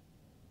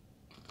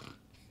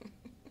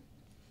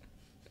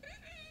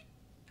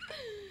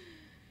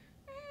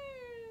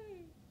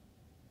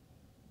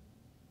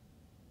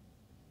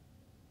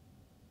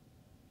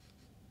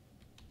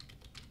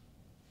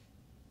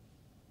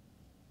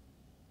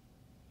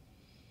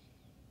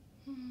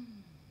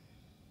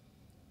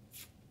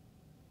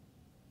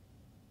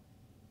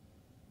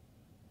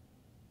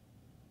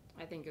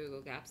 I think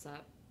Google gaps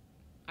up.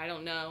 I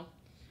don't know.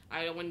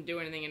 I wouldn't do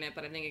anything in it,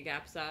 but I think it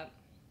gaps up.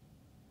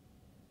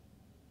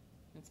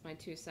 That's my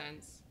 2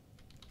 cents.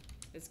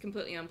 It's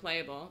completely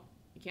unplayable.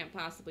 You can't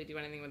possibly do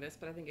anything with this,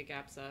 but I think it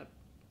gaps up.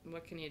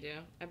 What can you do?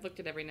 I've looked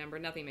at every number.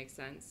 Nothing makes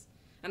sense.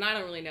 And I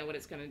don't really know what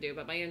it's going to do,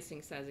 but my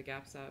instinct says it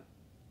gaps up.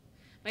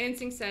 My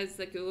instinct says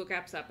that Google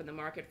gaps up and the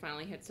market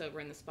finally hits over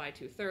in the SPY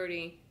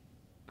 230.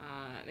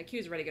 The Q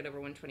is ready to get over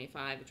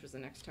 125, which was the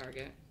next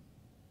target.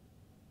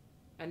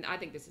 And I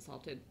think this is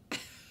halted.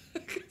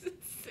 Because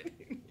it's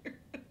sitting here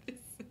at this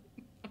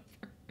number.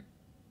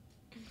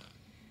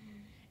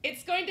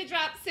 It's going to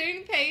drop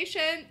soon,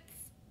 patience.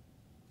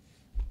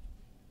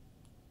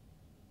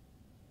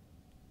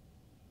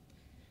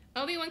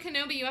 Obi-Wan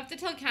Kenobi, you have to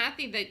tell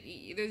Kathy that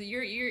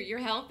you're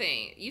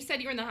healthy. You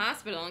said you were in the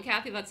hospital, and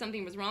Kathy thought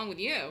something was wrong with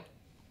you.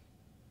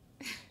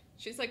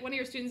 She's like, one of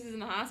your students is in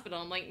the hospital.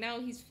 I'm like, no,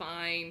 he's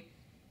fine.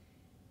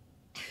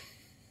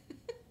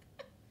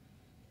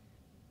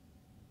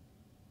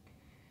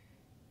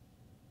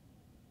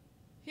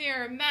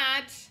 Here,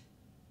 Matt.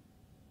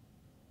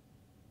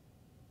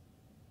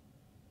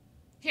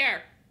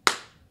 Here.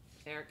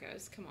 There it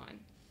goes. Come on.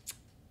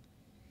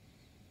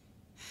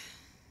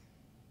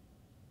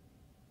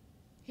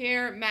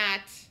 Here,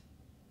 Matt.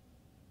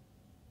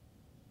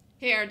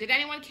 Here, did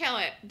anyone kill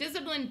it?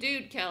 Disciplined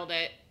dude killed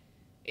it.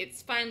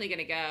 It's finally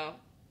gonna go.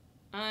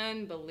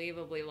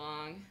 Unbelievably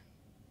long.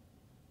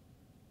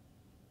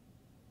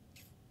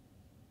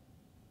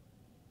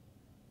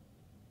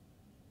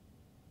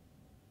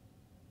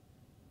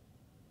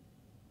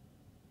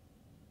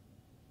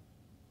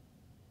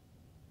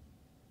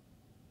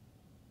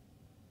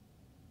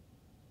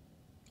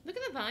 Look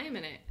at the volume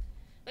in it.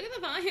 Look at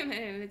the volume in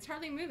it. It's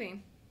hardly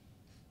moving.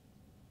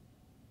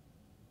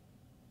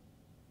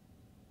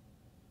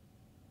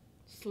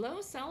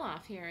 slow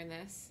sell-off here in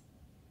this.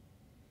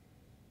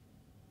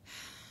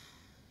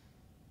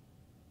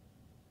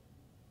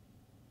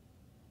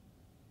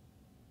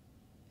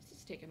 This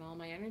is taking all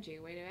my energy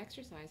away to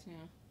exercise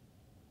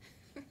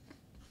now.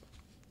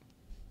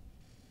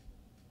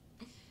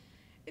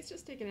 It's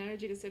just taking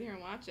energy to sit here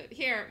and watch it.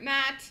 Here,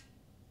 Matt.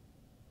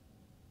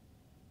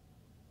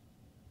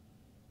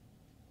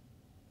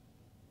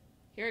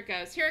 Here it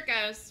goes. Here it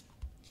goes.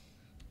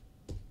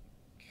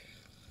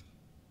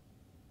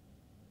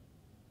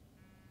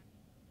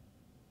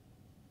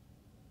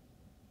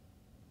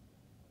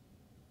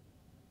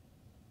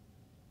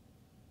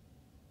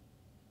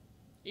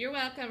 You're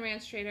welcome,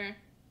 Ranch Trader.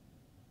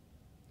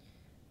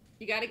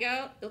 You gotta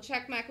go. You'll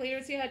check Mac later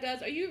and see how it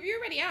does. You're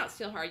already out,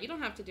 Steelheart. You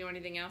don't have to do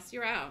anything else.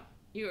 You're out.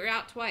 You were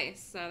out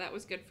twice, so that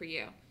was good for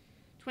you.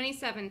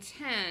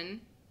 27.10.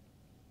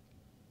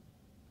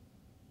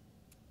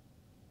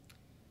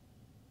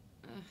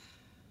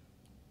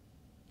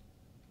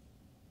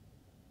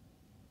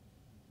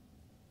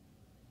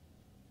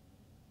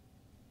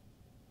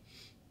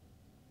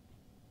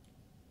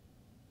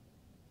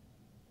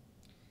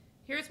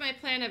 Here's my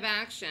plan of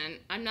action.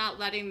 I'm not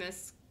letting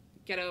this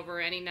get over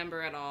any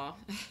number at all.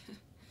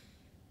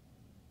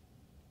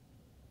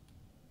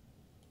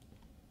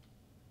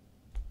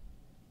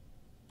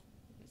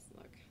 Just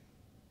look.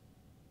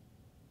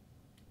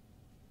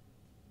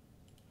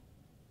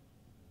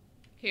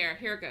 Here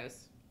it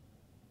goes.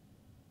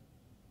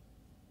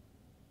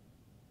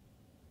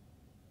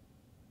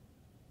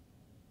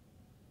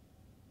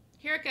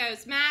 Here it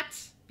goes, Matt.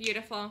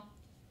 Beautiful.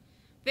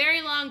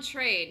 Very long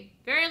trade.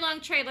 Very long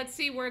trade. Let's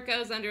see where it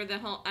goes under the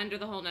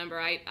whole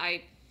number.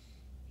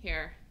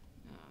 Here.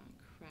 Oh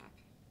crap.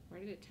 Where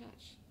did it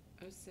touch?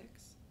 06.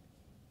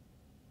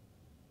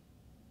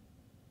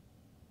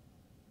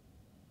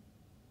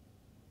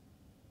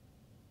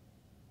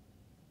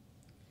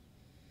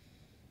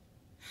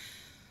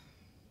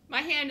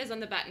 My hand is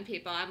on the button,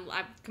 people.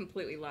 I've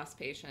completely lost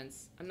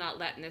patience. I'm not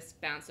letting this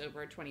bounce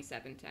over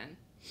 27.10.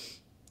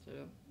 So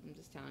I'm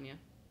just telling you. In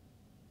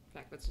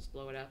fact, let's just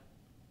blow it up.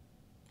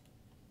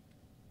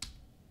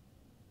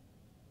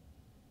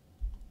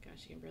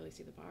 Gosh, you can barely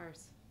see the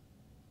bars.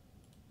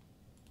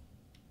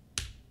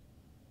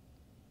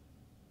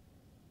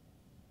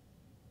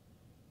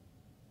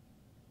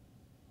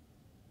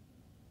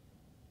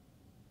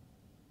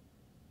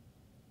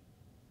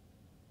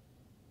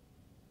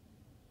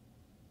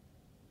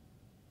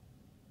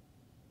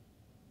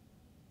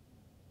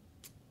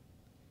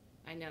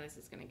 I know this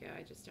is going to go.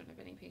 I just don't have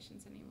any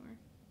patience anymore.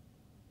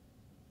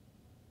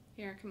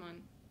 Here, come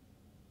on.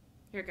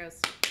 Here it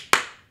goes.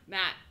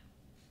 Matt.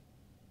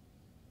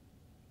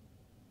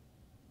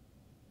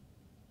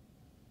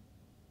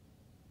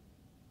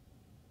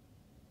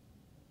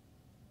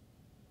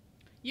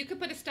 You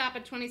could put a stop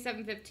at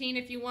 27.15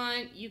 if you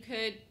want. You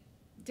could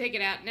take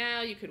it out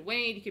now. You could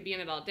wait. You could be in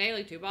it all day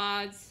like 2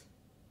 bods.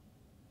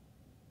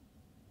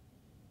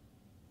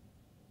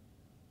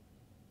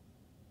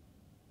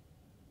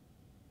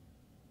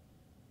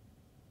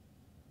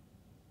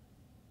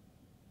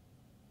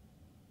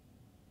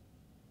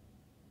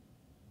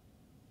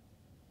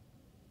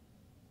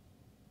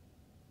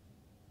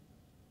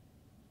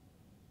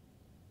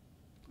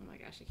 Oh my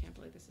gosh, I can't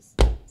believe this is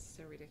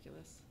so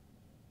ridiculous.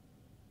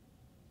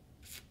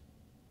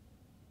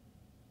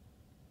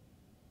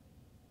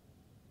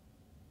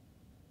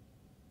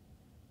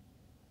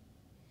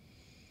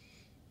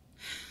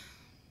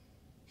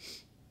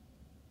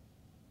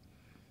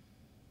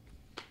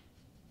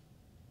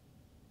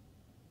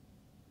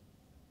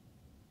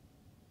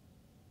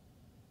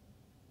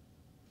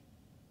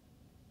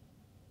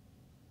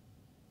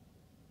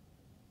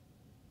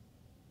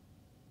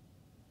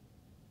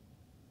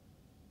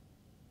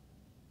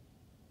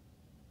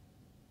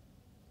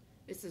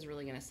 This is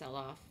really going to sell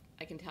off.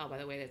 I can tell by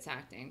the way that's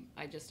acting.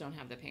 I just don't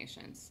have the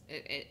patience.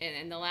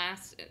 In the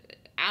last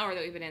hour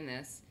that we've been in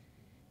this,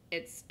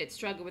 it's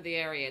struggled with the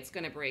area. It's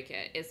going to break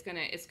it. It's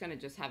gonna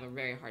just have a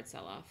very hard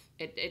sell off.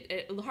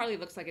 It hardly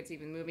looks like it's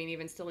even moving,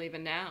 even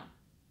now.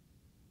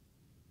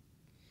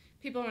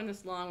 People run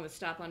this long with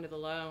stop under the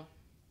low.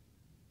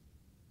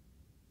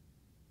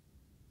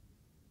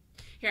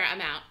 Here, I'm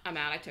out.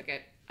 I took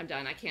it. I'm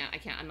done. I can't.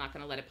 I'm not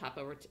going to let it pop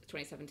over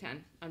 27.10.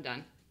 I'm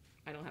done.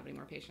 I don't have any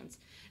more patience.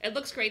 It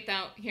looks great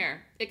though.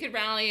 Here, it could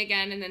rally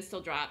again and then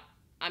still drop.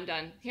 I'm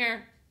done.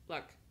 Here,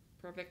 look,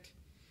 perfect.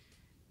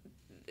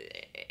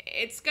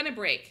 It's gonna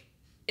break.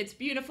 It's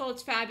beautiful.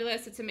 It's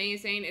fabulous. It's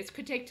amazing. It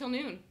could take till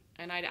noon,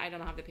 and I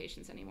don't have the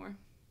patience anymore.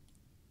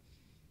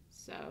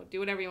 So do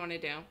whatever you want to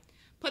do.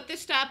 Put this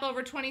stop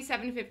over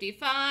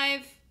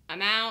 27.55.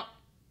 I'm out.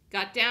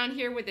 Got down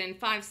here within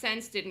 5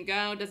 cents. Didn't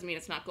go. Doesn't mean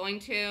it's not going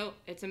to.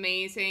 It's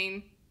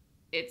amazing.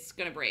 It's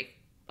gonna break.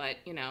 But,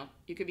 you know,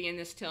 you could be in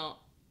this till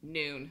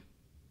noon.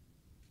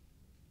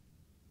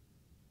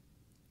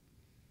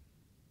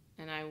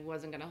 And I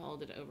wasn't going to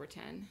hold it over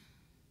 10.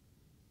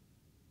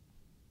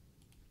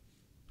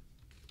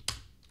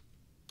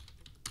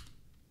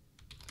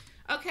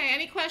 Okay,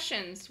 any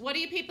questions? What are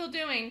you people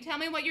doing? Tell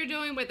me what you're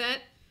doing with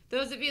it.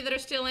 Those of you that are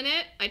still in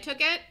it, I took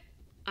it.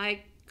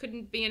 I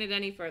couldn't be in it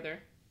any further.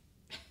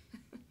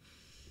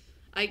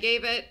 I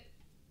gave it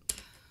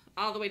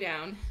all the way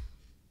down.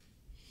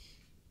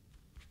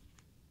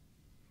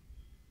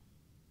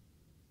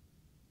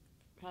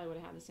 Probably would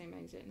have had the same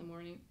exit in the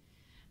morning.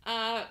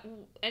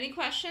 Any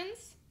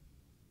questions?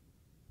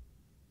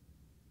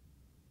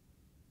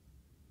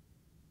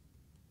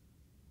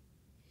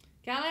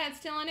 Galahad's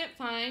still in it,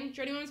 fine.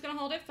 Dirty Woman's going to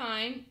hold it,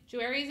 fine.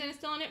 Jewelry's in it,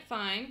 still in it,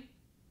 fine.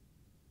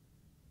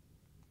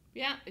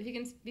 Yeah, if you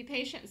can be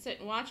patient and sit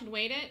and watch and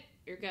wait it,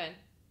 you're good.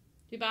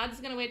 Dubad's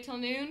going to wait till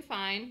noon,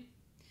 fine.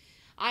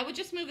 I would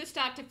just move the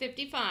stop to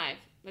 55.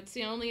 That's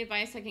the only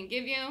advice I can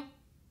give you.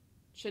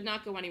 Should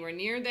not go anywhere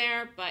near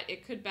there, but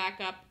it could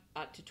back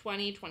up to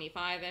 20,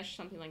 25-ish,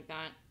 something like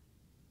that.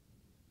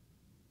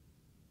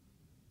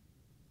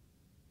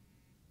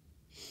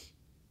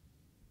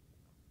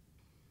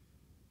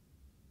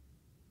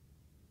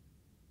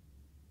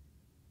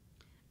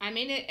 I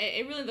mean,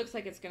 it really looks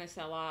like it's going to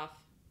sell off.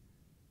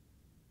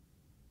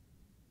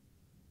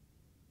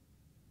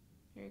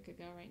 Here it could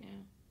go right now.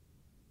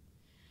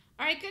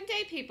 All right, good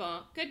day,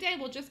 people. Good day.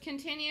 We'll just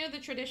continue the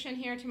tradition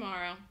here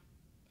tomorrow.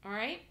 All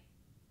right?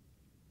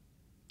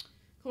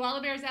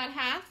 Koala Bear's at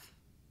half?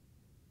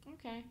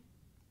 Okay.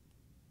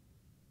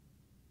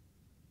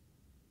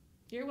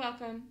 You're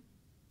welcome.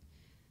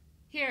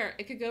 Here,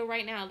 it could go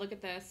right now. Look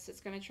at this.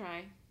 It's going to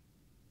try.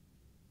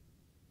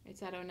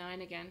 It's at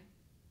 09 again.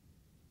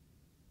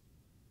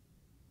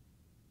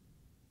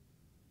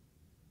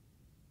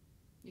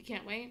 You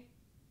can't wait?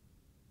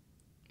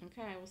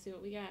 Okay, we'll see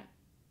what we get.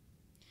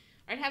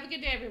 All right, have a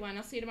good day, everyone.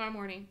 I'll see you tomorrow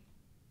morning.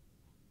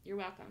 You're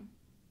welcome.